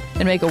cup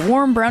and make a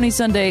warm brownie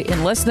sundae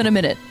in less than a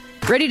minute.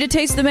 Ready to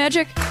taste the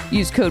magic?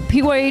 Use code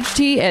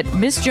PYHT at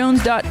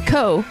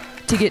missjones.co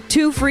to get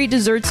 2 free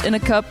desserts in a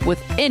cup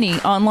with any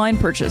online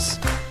purchase.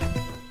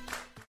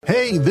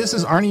 Hey, this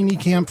is Arnie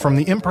Niekamp from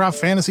the Improv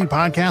Fantasy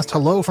Podcast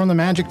Hello from the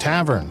Magic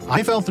Tavern.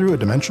 I fell through a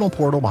dimensional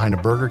portal behind a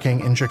Burger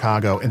King in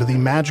Chicago into the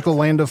magical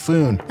land of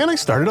Foon, and I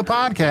started a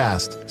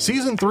podcast.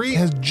 Season 3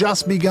 has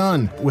just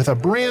begun with a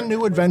brand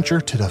new adventure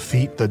to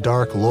defeat the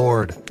Dark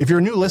Lord. If you're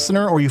a new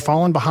listener or you've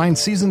fallen behind,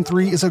 Season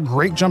 3 is a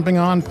great jumping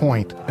on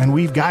point, and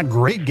we've got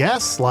great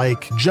guests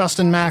like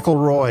Justin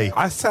McElroy.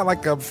 I sound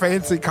like a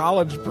fancy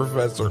college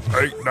professor.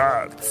 8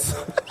 nuts.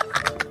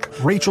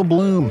 Rachel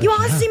Bloom. You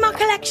want to see my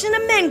collection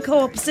of men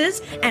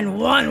corpses and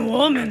one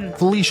woman?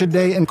 Felicia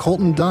Day and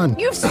Colton Dunn.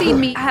 You've seen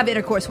me have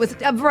intercourse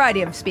with a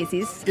variety of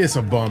species. It's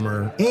a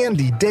bummer.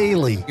 Andy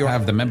Daly. You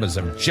have the members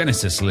of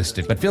Genesis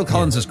listed, but Phil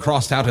Collins is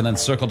crossed out and then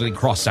circled and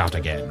crossed out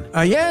again.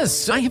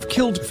 Yes, I have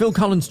killed Phil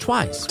Collins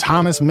twice.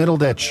 Thomas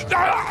Middleditch.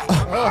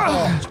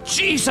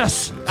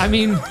 Jesus! I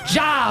mean,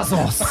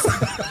 Jesus!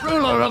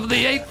 Ruler of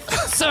the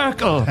 8th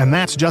circle. And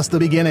that's just the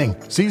beginning.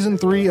 Season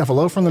 3 of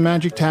Hello from the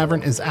Magic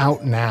Tavern is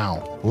out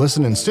now.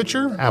 Listen in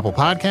Stitcher, Apple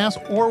Podcasts,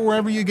 or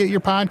wherever you get your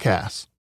podcasts.